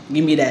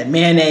 Give me that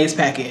mayonnaise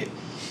packet.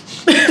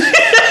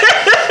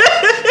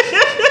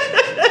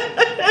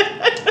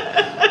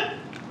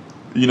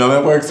 You know,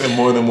 that works in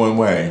more than one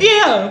way.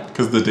 Yeah.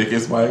 Because the dick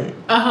is white.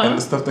 And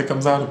the stuff that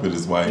comes out of it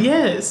is white.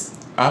 Yes.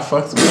 I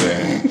fucks with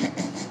that.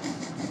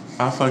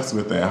 I fucks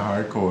with that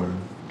hardcore.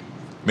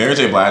 Mary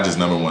J. Blige is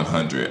number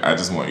 100. I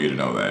just want you to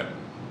know that.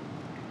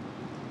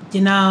 You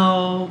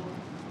know,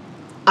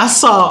 I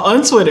saw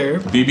on Twitter.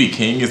 B.B.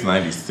 King is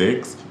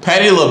 96.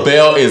 Patti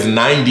LaBelle is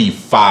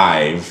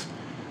 95.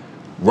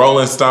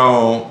 Rolling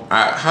Stone.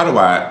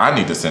 I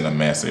need to send a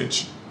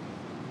message.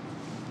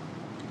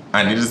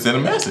 I need to send a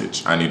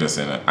message. I need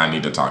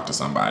to talk to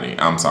somebody.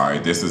 I'm sorry.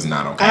 This is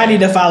not okay. I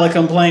need to file a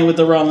complaint with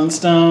the Rolling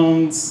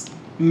Stones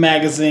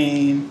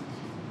magazine.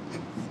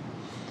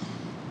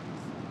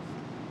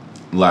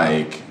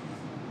 Like,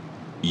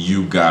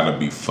 you gotta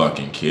be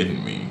fucking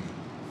kidding me.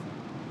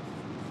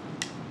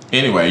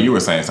 Anyway, you were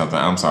saying something.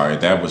 I'm sorry.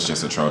 That was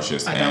just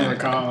atrocious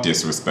and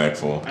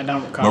disrespectful. I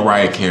don't recall.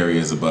 Mariah Carey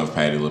is above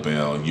Patti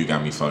LaBelle. You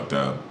got me fucked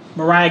up.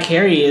 Mariah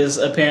Carey is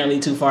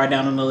apparently too far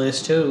down on the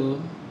list, too.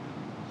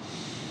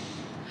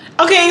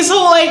 Okay,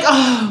 so, like,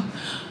 I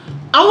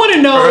want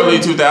to know... Early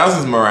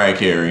 2000s Mariah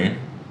Carey.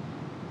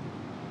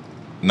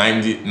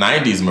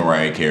 90s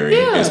Mariah Carey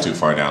is too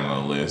far down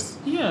on the list.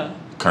 Yeah.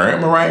 Current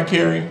Mariah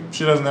Carey,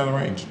 she doesn't have the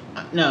range.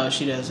 No,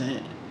 she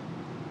doesn't.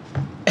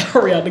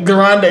 Ariana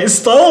Grande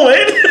stole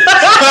it.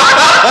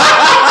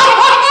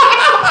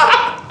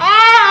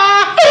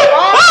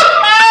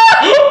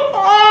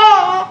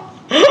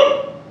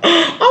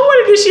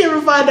 Did she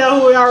ever find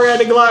out who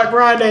Ariana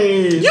Grande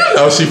is? You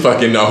know she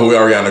fucking know who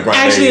Ariana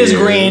Grande is. Actually, it's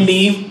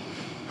Grandy.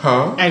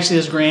 Huh? Actually,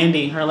 it's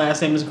Grandy. Her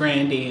last name is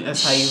Grandy.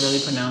 That's how you really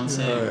pronounce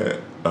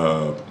it.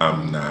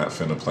 I'm not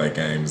finna play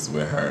games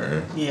with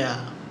her.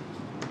 Yeah.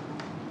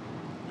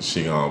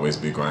 She gonna always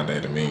be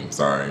Grande to me.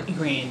 Sorry.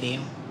 Grandy.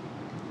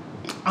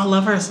 I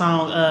love her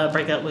song,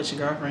 Break Up With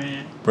Your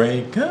Girlfriend.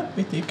 Break up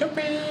with your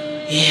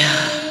girlfriend.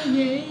 Yeah.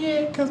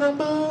 Yeah, cause I'm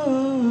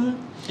bored.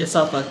 It's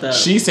so fucked up.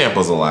 She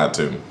samples a lot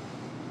too.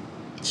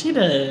 She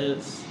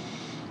does.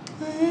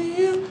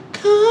 You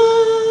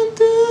come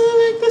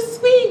through like the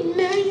sweet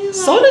now.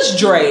 So does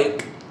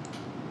Drake.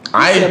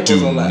 I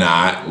do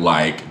not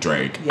like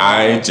Drake.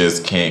 I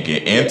just can't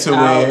get into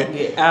it.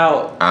 Get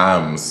out.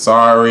 I'm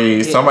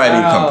sorry.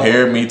 Somebody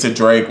compared me to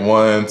Drake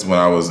once when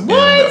I was in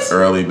the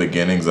early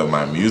beginnings of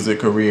my music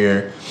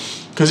career.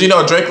 Because, you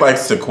know, Drake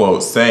likes to,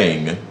 quote,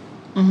 sing.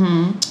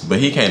 But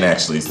he can't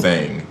actually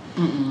sing.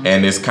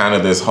 And it's kind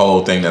of this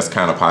whole thing that's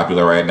kind of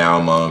popular right now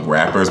among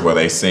rappers where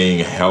they sing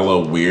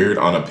hella weird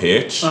on a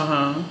pitch.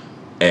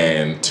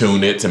 And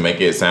tune it to make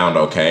it sound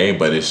okay.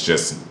 But it's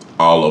just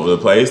all over the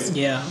place.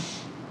 Yeah.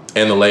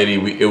 And the lady,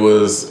 it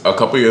was a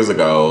couple years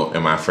ago,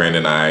 and my friend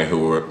and I,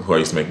 who I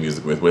used to make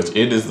music with, which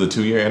it is the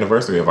 2-year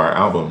anniversary of our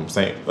album,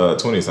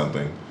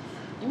 20-something.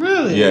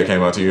 Really? Yeah, it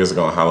came out 2 years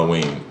ago on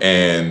Halloween.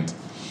 And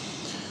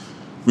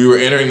we were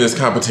entering this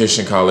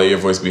competition called Let Your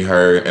Voice Be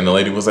Heard, and the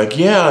lady was like,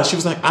 yeah, she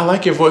was like, I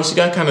like your voice. You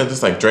got kind of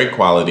this like Drake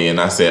quality. And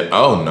I said,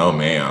 oh, no,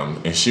 ma'am.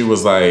 And she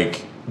was like,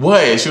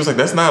 what? And she was like,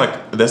 that's not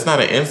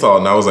an insult.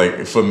 And I was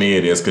like, for me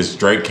it is, because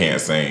Drake can't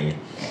sing.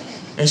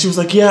 And she was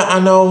like, yeah, I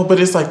know, but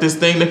it's like this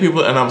thing that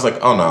people... And I was like,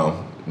 oh,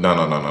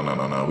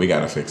 no. We got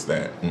to fix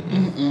that.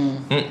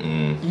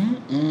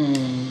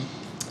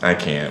 I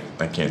can't do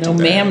that. No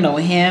ma'am, no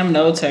ham,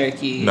 no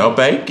turkey. No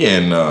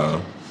bacon.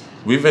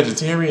 We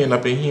vegetarian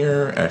up in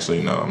here.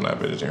 Actually, no, I'm not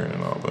vegetarian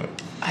at all, but...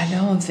 I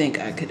don't think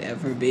I could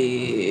ever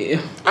be.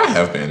 I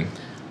have been.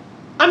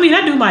 I mean,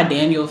 I do my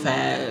Daniel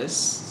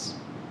fast,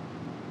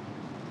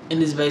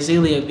 and it's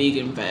basically a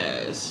vegan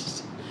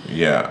fast.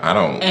 Yeah, I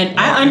don't. And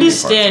I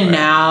understand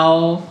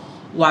now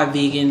why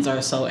vegans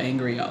are so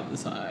angry all the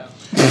time.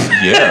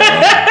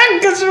 Yeah,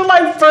 because you're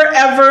like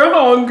forever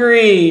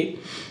hungry.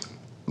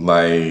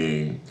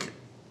 Like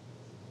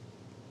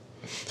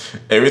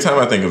every time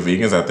I think of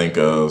vegans, I think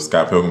of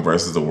Scott Pilgrim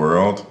versus the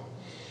World,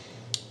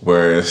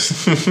 where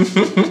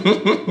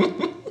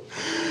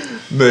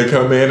they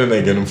come in and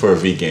they get them for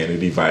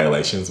veganity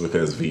violations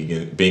because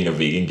being a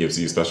vegan gives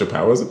you special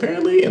powers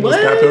apparently in the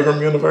Scott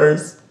Pilgrim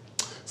universe.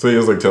 So he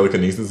has like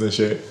telekinesis and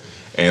shit,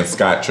 and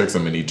Scott tricks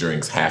him and he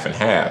drinks half and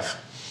half,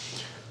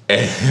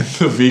 and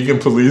the vegan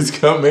police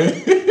come in.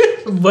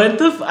 What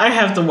the? I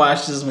have to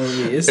watch this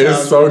movie. It's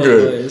so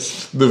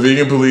ridiculous. Good. The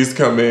vegan police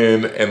come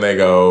in and they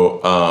go,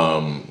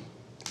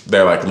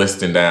 they're like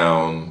listing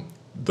down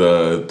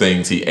the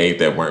things he ate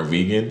that weren't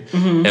vegan,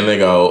 and they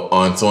go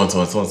on so and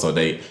so and so and so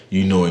date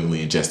you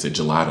knowingly ingested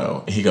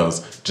gelato. And he goes,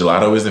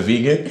 gelato isn't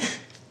vegan,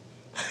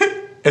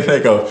 and they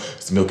go,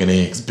 it's milk and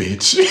eggs,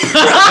 bitch.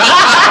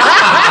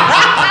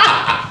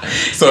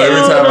 So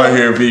every time I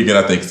hear vegan,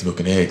 I think it's milk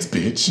and eggs,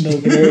 bitch.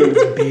 Milk and eggs,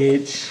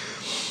 bitch.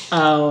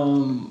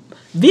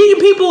 Vegan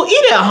people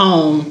eat at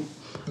home.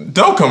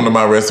 Don't come to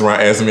my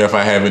restaurant asking me if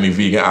I have any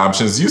vegan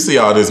options. You see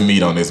all this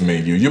meat on this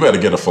menu. You better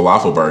get a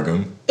falafel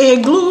burger.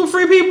 And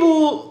gluten-free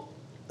people,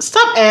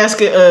 stop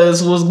asking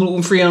us what's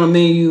gluten-free on the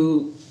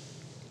menu.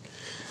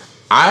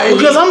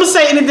 Because I'm going to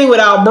say anything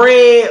without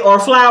bread or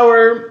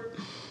flour,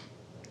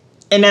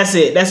 and that's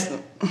it.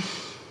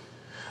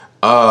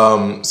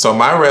 So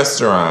my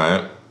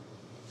restaurant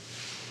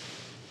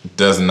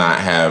does not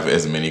have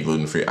as many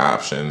gluten-free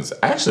options.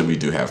 Actually, we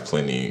do have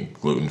plenty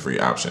gluten-free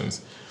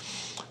options.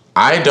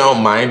 I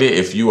don't mind it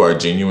if you are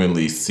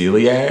genuinely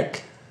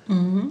celiac.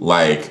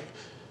 Like,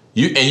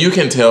 you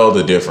can tell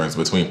the difference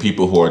between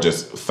people who are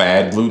just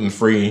fad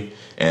gluten-free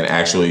and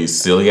actually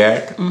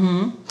celiac.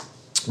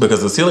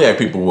 Because the celiac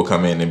people will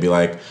come in and be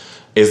like,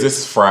 is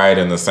this fried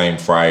in the same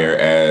fryer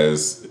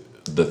as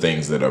the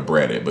things that are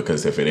breaded?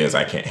 Because if it is,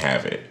 I can't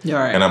have it.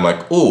 Right. And I'm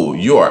like, ooh,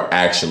 you are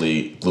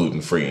actually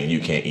gluten-free and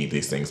you can't eat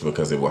these things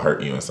because it will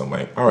hurt you in some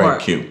way. All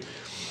right, cute.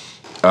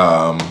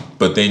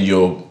 But then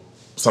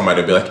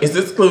somebody will be like, is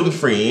this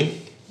gluten-free?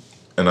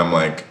 And I'm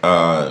like,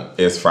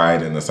 it's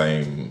fried in the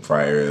same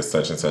fryer as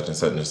such and such and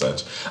such and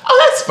such.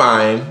 Oh, that's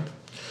fine.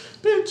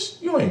 Bitch,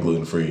 you ain't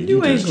gluten-free.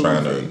 You just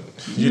trying to,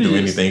 you do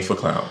anything for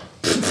clout.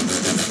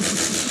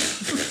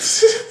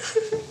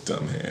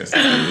 Dumbass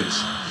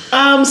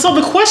bitch. So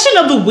the question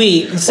of the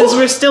week, since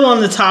we're still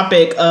on the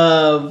topic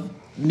of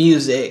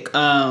music,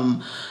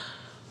 and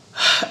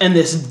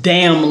this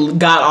damn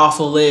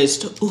god-awful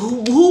list,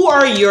 who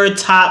are your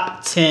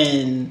top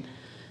 10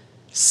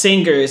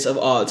 singers of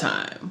all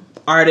time?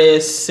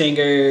 Artists,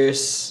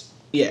 singers,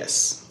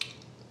 yes.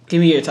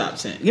 Give me your top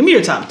 10. Give me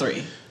your top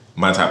 3.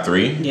 My top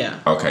 3? Yeah.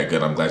 Okay,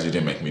 good. I'm glad you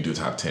didn't make me do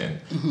top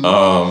 10.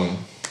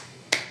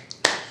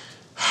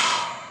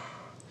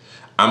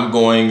 I'm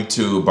going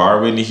to bar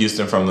Whitney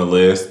Houston from the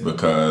list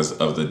because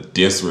of the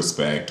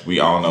disrespect. We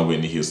all know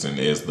Whitney Houston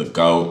is the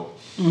GOAT.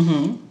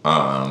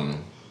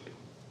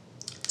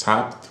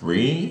 Top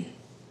 3?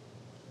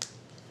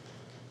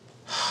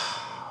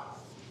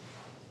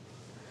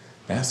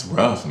 That's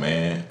rough,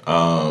 man.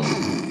 I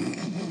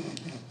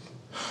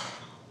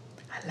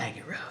like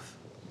it rough.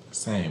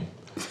 Same.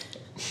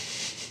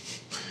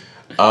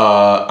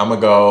 I'm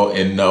gonna go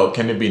in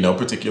can it be no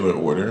particular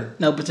order?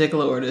 No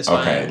particular order is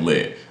fine. Okay,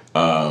 lit.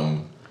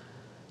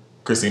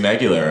 Christina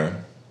Aguilera.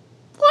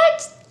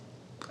 What?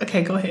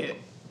 Okay, go ahead.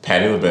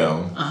 Patti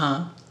LaBelle.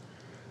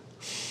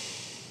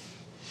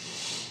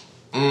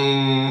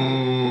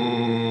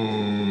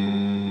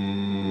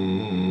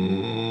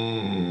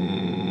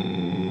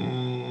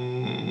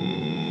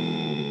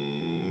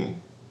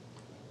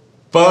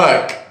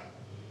 Fuck.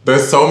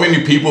 There's so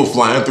many people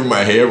flying through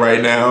my head right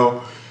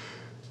now.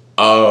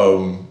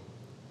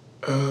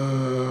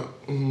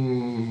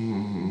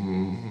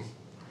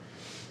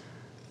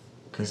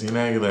 Christina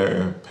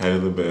Aguilera, Patti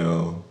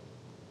LaBelle,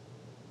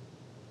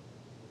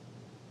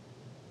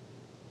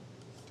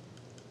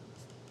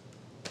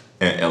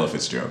 and Ella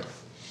Fitzgerald.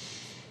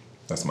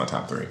 That's my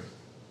top 3.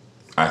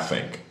 I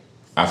think.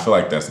 I feel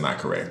like that's not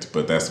correct,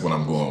 but that's what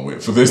I'm going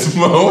with for this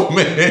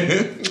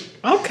moment.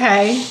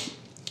 Okay.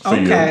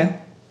 Okay.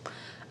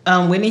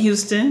 Whitney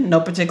Houston,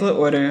 no particular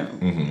order.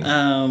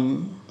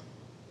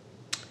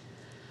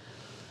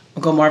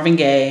 I'll go Marvin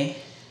Gaye,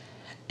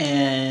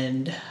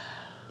 and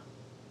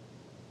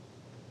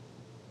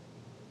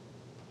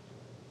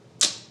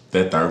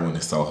that third one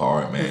is so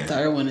hard, man. The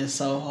third one is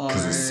so hard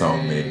because it's so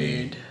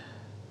many.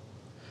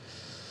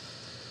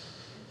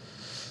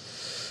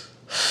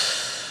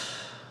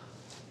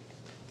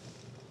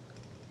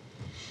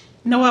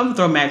 No, I would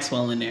throw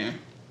Maxwell in there.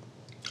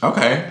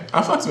 Okay,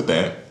 I fucks with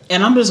that.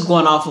 And I'm just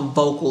going off of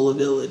vocal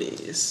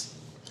abilities.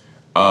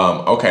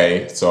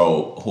 Okay,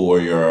 so who are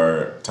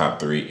your top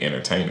 3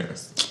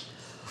 entertainers?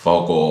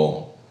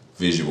 Vocal,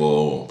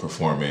 visual,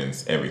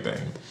 performance,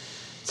 everything.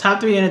 Top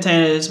 3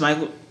 entertainers: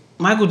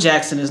 Michael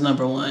Jackson is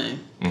number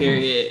one.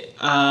 Period.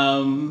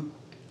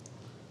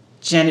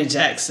 Janet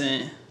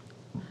Jackson.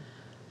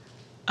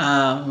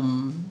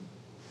 And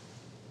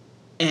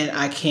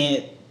I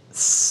can't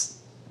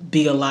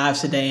be alive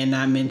today and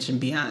not mention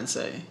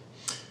Beyonce.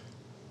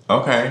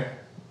 Okay.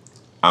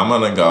 I'm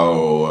gonna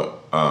go.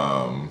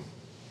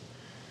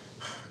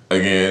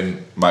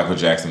 Again, Michael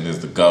Jackson is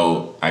the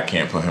GOAT. I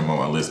can't put him on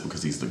my list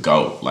because he's the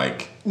GOAT.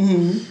 Like,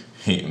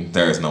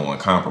 there is no one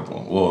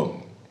comparable.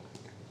 Well,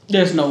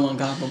 there's no one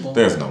comparable.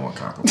 There's no one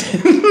comparable.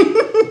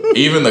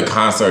 Even the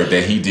concert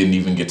that he didn't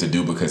even get to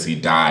do because he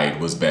died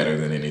was better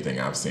than anything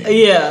I've seen.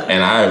 Yeah.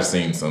 And I have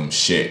seen some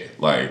shit.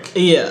 Like,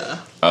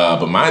 yeah.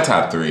 But my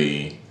top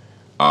three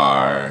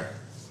are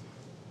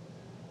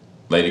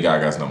Lady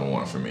Gaga's number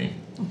one for me.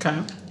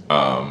 Okay.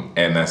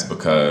 And that's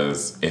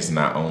because it's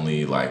not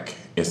only like,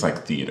 it's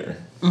like theater.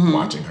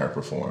 Watching her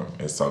perform.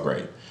 It's so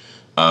great.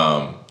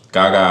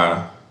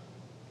 Gaga,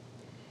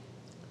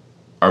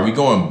 are we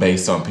going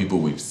based on people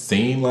we've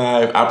seen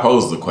live? I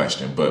posed the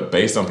question, but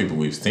based on people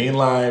we've seen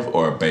live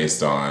or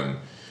based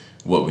on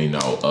what we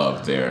know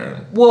of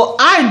their... Well,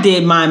 I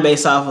did mine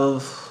based off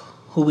of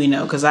who we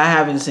know because I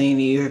haven't seen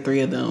either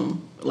three of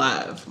them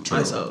live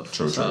myself.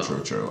 True.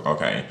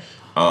 Okay.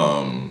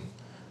 All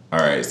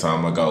right, so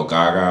I'm going to go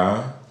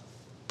Gaga,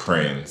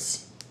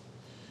 Prince,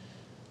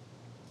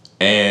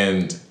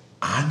 and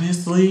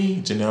honestly,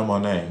 Janelle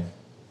Monáe.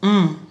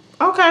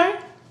 Okay.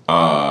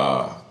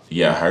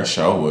 Yeah, her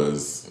show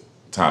was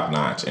top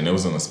notch, and it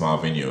was in a small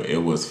venue. It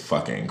was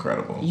fucking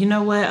incredible. You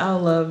know what? I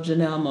love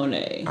Janelle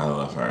Monáe. I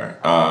love her.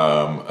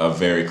 A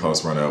very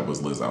close runner-up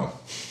was Lizzo.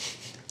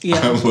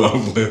 Yeah, I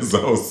love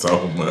Lizzo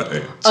so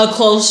much. A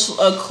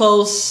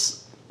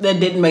close that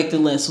didn't make the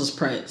list was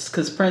Prince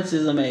because Prince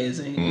is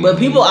amazing. But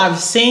people I've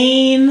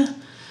seen,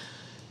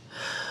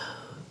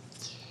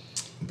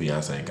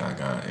 Beyonce,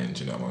 Gaga, and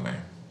Janelle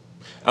Monáe.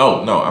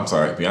 Oh no, I'm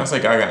sorry, Beyonce,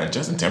 Gaga, and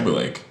Justin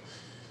Timberlake.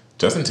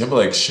 Justin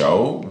Timberlake's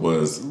show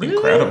was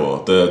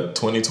incredible. The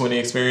 2020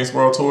 Experience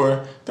World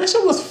Tour, that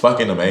shit was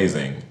fucking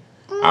amazing.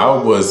 I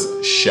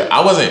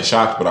wasn't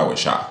shocked, but I was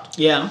shocked.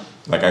 Yeah.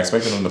 Like, I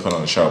expected them to put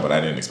on a show, but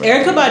I didn't expect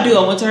Erykah Badu,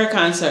 I went to her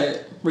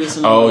concert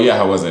recently. Oh, yeah,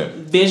 how was it?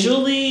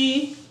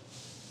 Visually,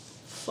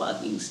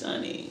 fucking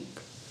stunning.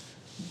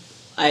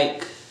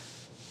 Like,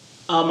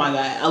 oh my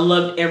God. I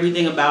loved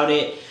everything about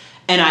it.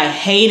 And I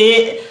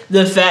hated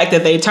the fact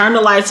that they turned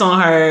the lights on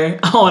her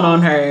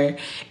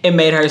and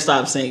made her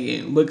stop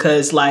singing.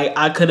 Because, like,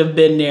 I could have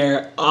been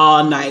there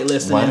all night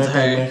listening to her. Why did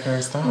they make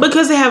her stop?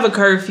 Because they have a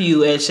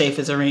curfew at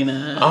Chaffetz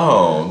Arena.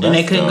 Oh, that's and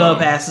they couldn't dumb.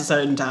 go past a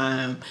certain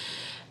time.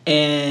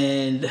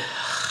 And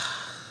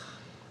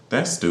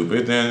that's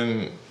stupid.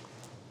 Then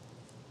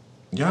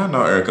y'all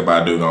know Erykah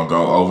Badu gonna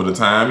go over the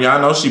time. Y'all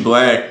know she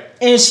black.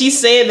 And she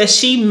said that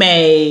she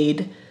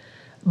made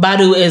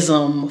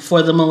Baduism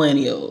for the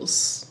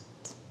millennials.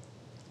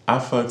 I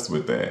fucks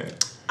with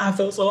that. I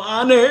felt so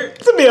honored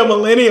to be a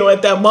millennial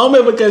at that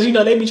moment because, you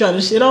know, they be trying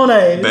to shit on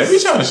us. They be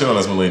trying to shit on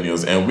us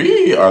millennials, and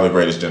we are the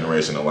greatest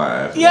generation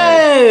alive.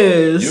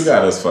 Yes. Like, you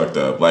got us fucked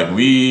up. Like,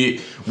 we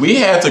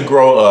had to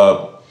grow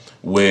up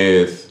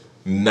with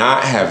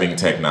not having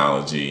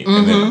technology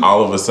and then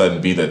all of a sudden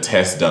be the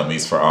test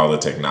dummies for all the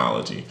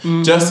technology.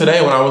 Just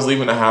today when I was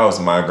leaving the house,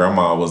 my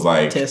grandma was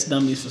like... Test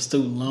dummies for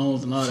student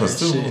loans and all that shit. For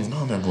student loans and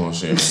all that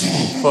bullshit.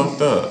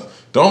 Fucked up.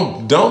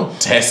 Don't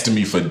test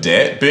me for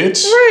debt,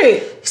 bitch.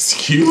 Right.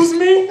 Excuse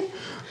me?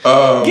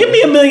 Give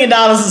me $1 million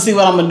to see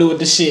what I'm going to do with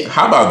the shit.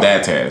 How about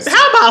that test?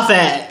 How about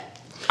that?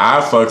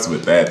 I fucks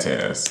with that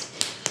test.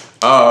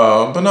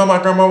 But no,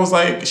 my grandma was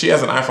like, she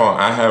has an iPhone.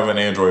 I have an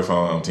Android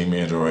phone. I'm team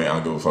Android. I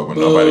don't give a fuck what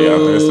nobody out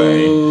there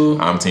say.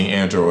 I'm team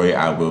Android.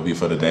 I will be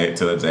for the day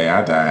till the day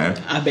I die.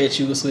 I bet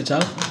you will switch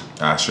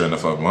off. I sure the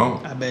fuck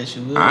won't. I bet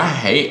you will. I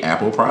hate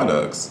Apple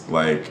products.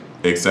 Like,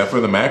 except for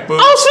the MacBook. I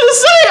was gonna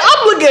say,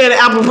 I'm looking at an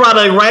Apple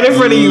product right in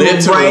front of you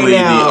Literally,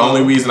 right now. the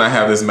only reason I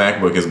have this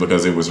MacBook is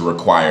because it was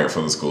required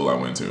for the school I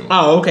went to.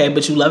 Oh, okay,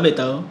 but you love it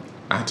though.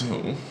 I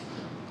do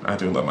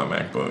love my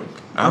MacBook.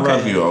 I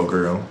love you, old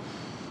girl.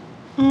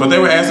 But they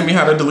were asking me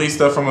how to delete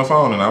stuff from the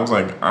phone, and I was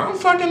like, I don't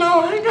fucking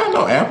know. I ain't got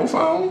no Apple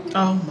phone.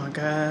 Oh my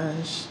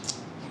gosh.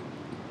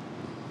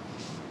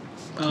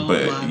 Oh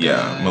but my yeah,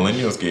 gosh.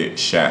 millennials get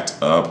shat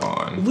up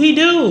on. We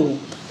do.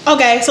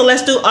 Okay, so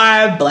let's do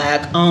our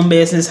black-owned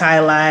business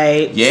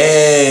highlights.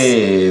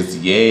 Yes.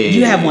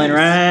 You have one,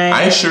 right?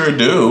 I sure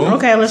do.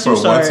 Okay, let's for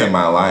start. once in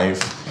my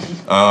life.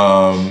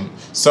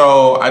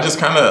 So I just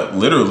kind of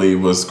literally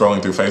was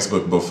scrolling through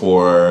Facebook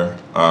before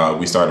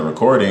we started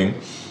recording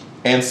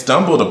and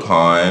stumbled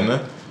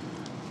upon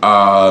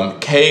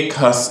K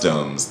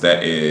Customs.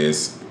 That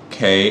is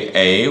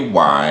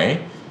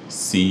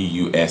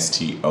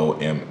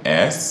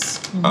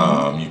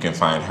KAYCUSTOMS. You can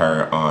find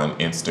her on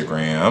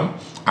Instagram.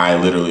 I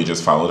literally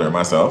just followed her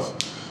myself.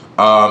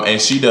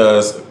 And she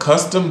does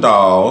custom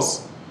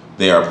dolls.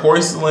 They are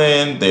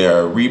porcelain. They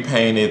are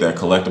repainted. They're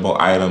collectible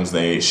items.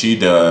 They're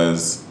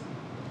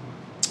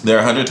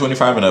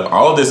 125 and up.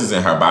 All of this is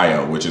in her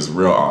bio, which is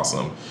real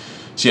awesome.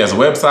 She has a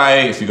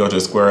website. If you go to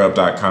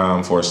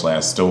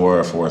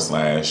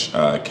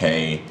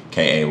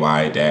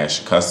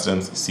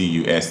squareup.com/store/KAY-customs,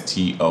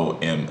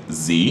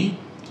 CUSTOMZ.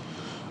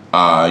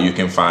 You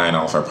can find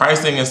all of her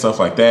pricing and stuff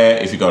like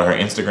that. If you go to her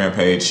Instagram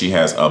page, she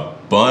has a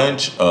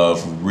bunch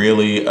of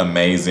really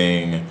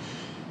amazing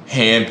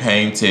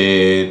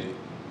hand-painted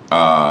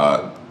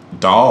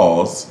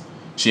dolls.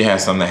 She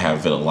has some that have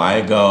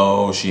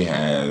vitiligo. She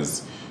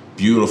has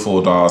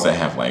beautiful dolls that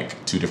have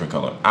like 2 different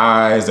colored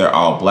eyes. They're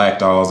all black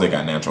dolls. They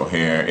got natural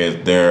hair.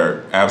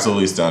 They're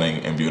absolutely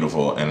stunning and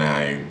beautiful. And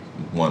I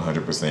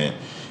 100%,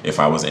 if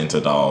I was into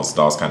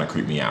dolls kind of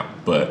creep me out.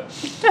 But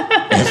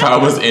if I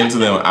was into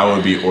them, I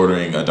would be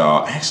ordering a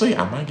doll. Actually,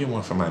 I might get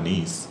one for my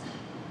niece.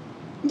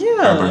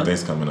 Yeah. Her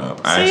birthday's coming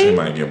up. I actually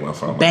might get one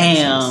for my niece.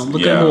 Bam.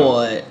 Look at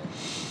what.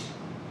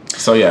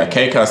 So yeah,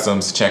 K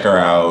Customs, check her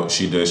out.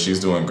 She's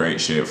doing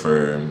great shit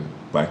for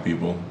Black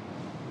people.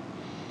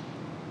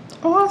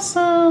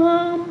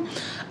 Awesome.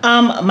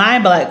 My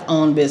Black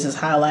owned business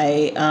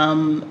highlight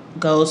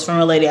goes from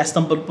a lady I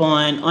stumbled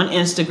upon on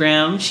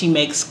Instagram. She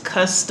makes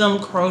custom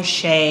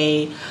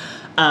crochet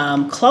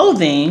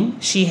clothing.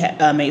 She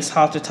makes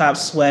halter top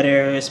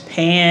sweaters,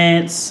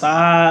 pants,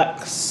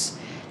 socks,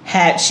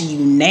 hats,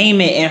 you name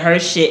it, and her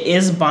shit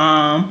is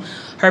bomb.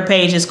 Her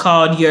page is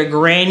called Your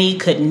Granny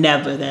Could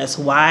Never. That's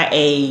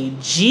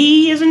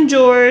YAG as in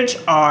George,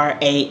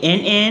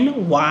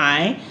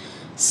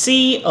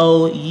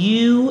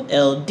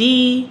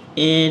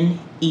 RANNYCOULDNE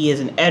as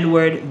in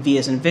Edward, V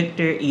as in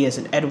Victor, E as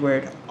in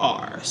Edward,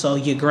 R. So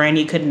Your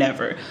Granny Could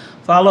Never.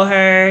 Follow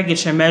her,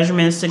 get your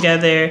measurements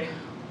together,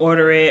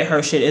 order it.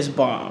 Her shit is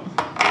bomb.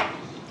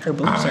 Her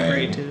boobs are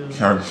great too.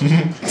 Her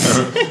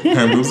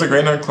boobs are great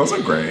and her clothes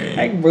are great.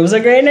 Her boobs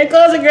are great and her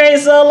clothes are great.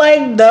 So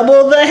like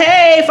double the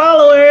hey,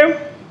 follow her.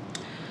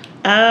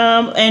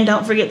 And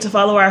don't forget to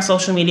follow our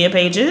social media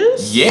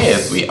pages.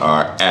 Yes, we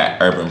are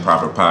at Urban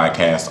Proper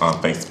Podcast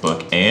on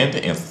Facebook and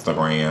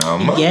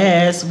Instagram.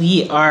 Yes,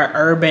 we are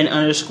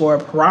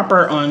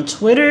urban_proper on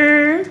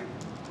Twitter.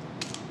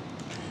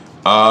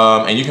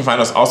 And you can find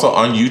us also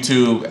on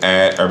YouTube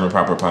at Urban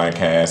Proper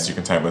Podcast. You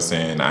can type us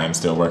in. I'm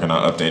still working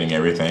on updating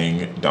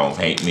everything. Don't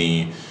hate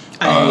me.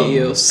 I hate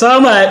you so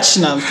much.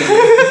 No, I'm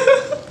kidding.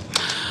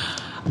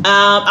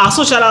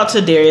 Also, shout out to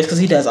Darius because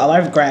he does all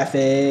our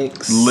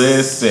graphics.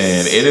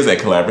 Listen, it is a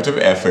collaborative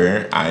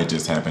effort. I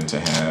just happen to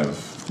have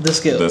the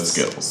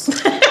skills.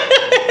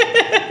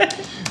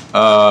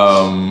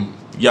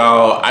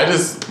 Y'all, I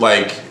just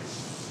like.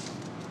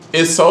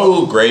 It's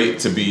so great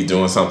to be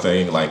doing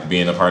something like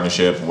being a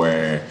partnership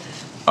where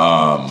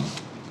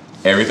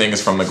everything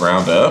is from the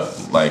ground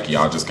up. Like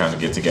y'all just kind of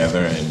get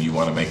together and you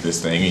want to make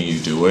this thing and you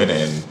do it.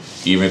 And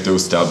even through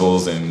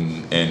stumbles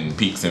and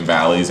peaks and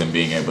valleys and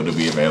being able to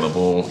be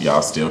available,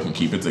 y'all still can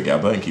keep it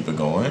together and keep it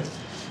going.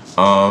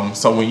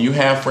 So when you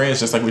have friends,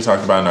 just like we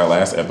talked about in our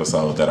last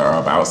episode, that are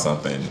about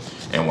something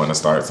and want to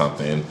start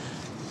something,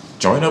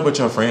 join up with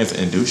your friends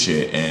and do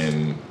shit.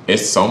 And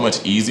it's so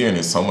much easier and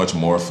it's so much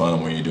more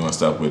fun when you're doing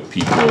stuff with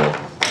people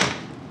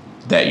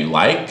that you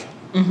like,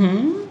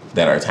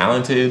 that are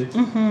talented,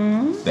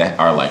 that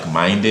are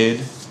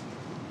like-minded.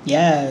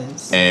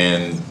 Yes.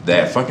 And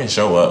that fucking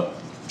show up.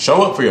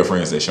 Show up for your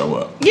friends that show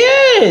up.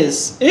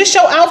 Yes. It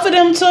show out for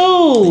them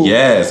too.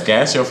 Yes.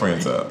 Gas your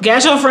friends up.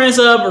 Gas your friends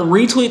up.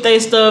 Retweet their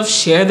stuff.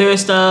 Share their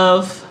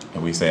stuff.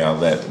 And we say all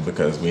that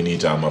because we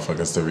need y'all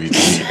motherfuckers to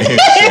retweet.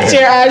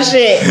 Share our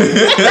shit.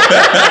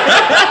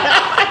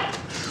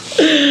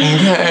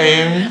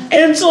 Okay.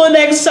 Until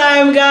next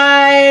time,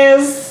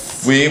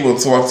 guys. We will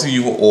talk to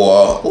you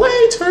all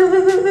later.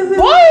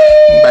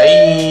 Bye. Bye.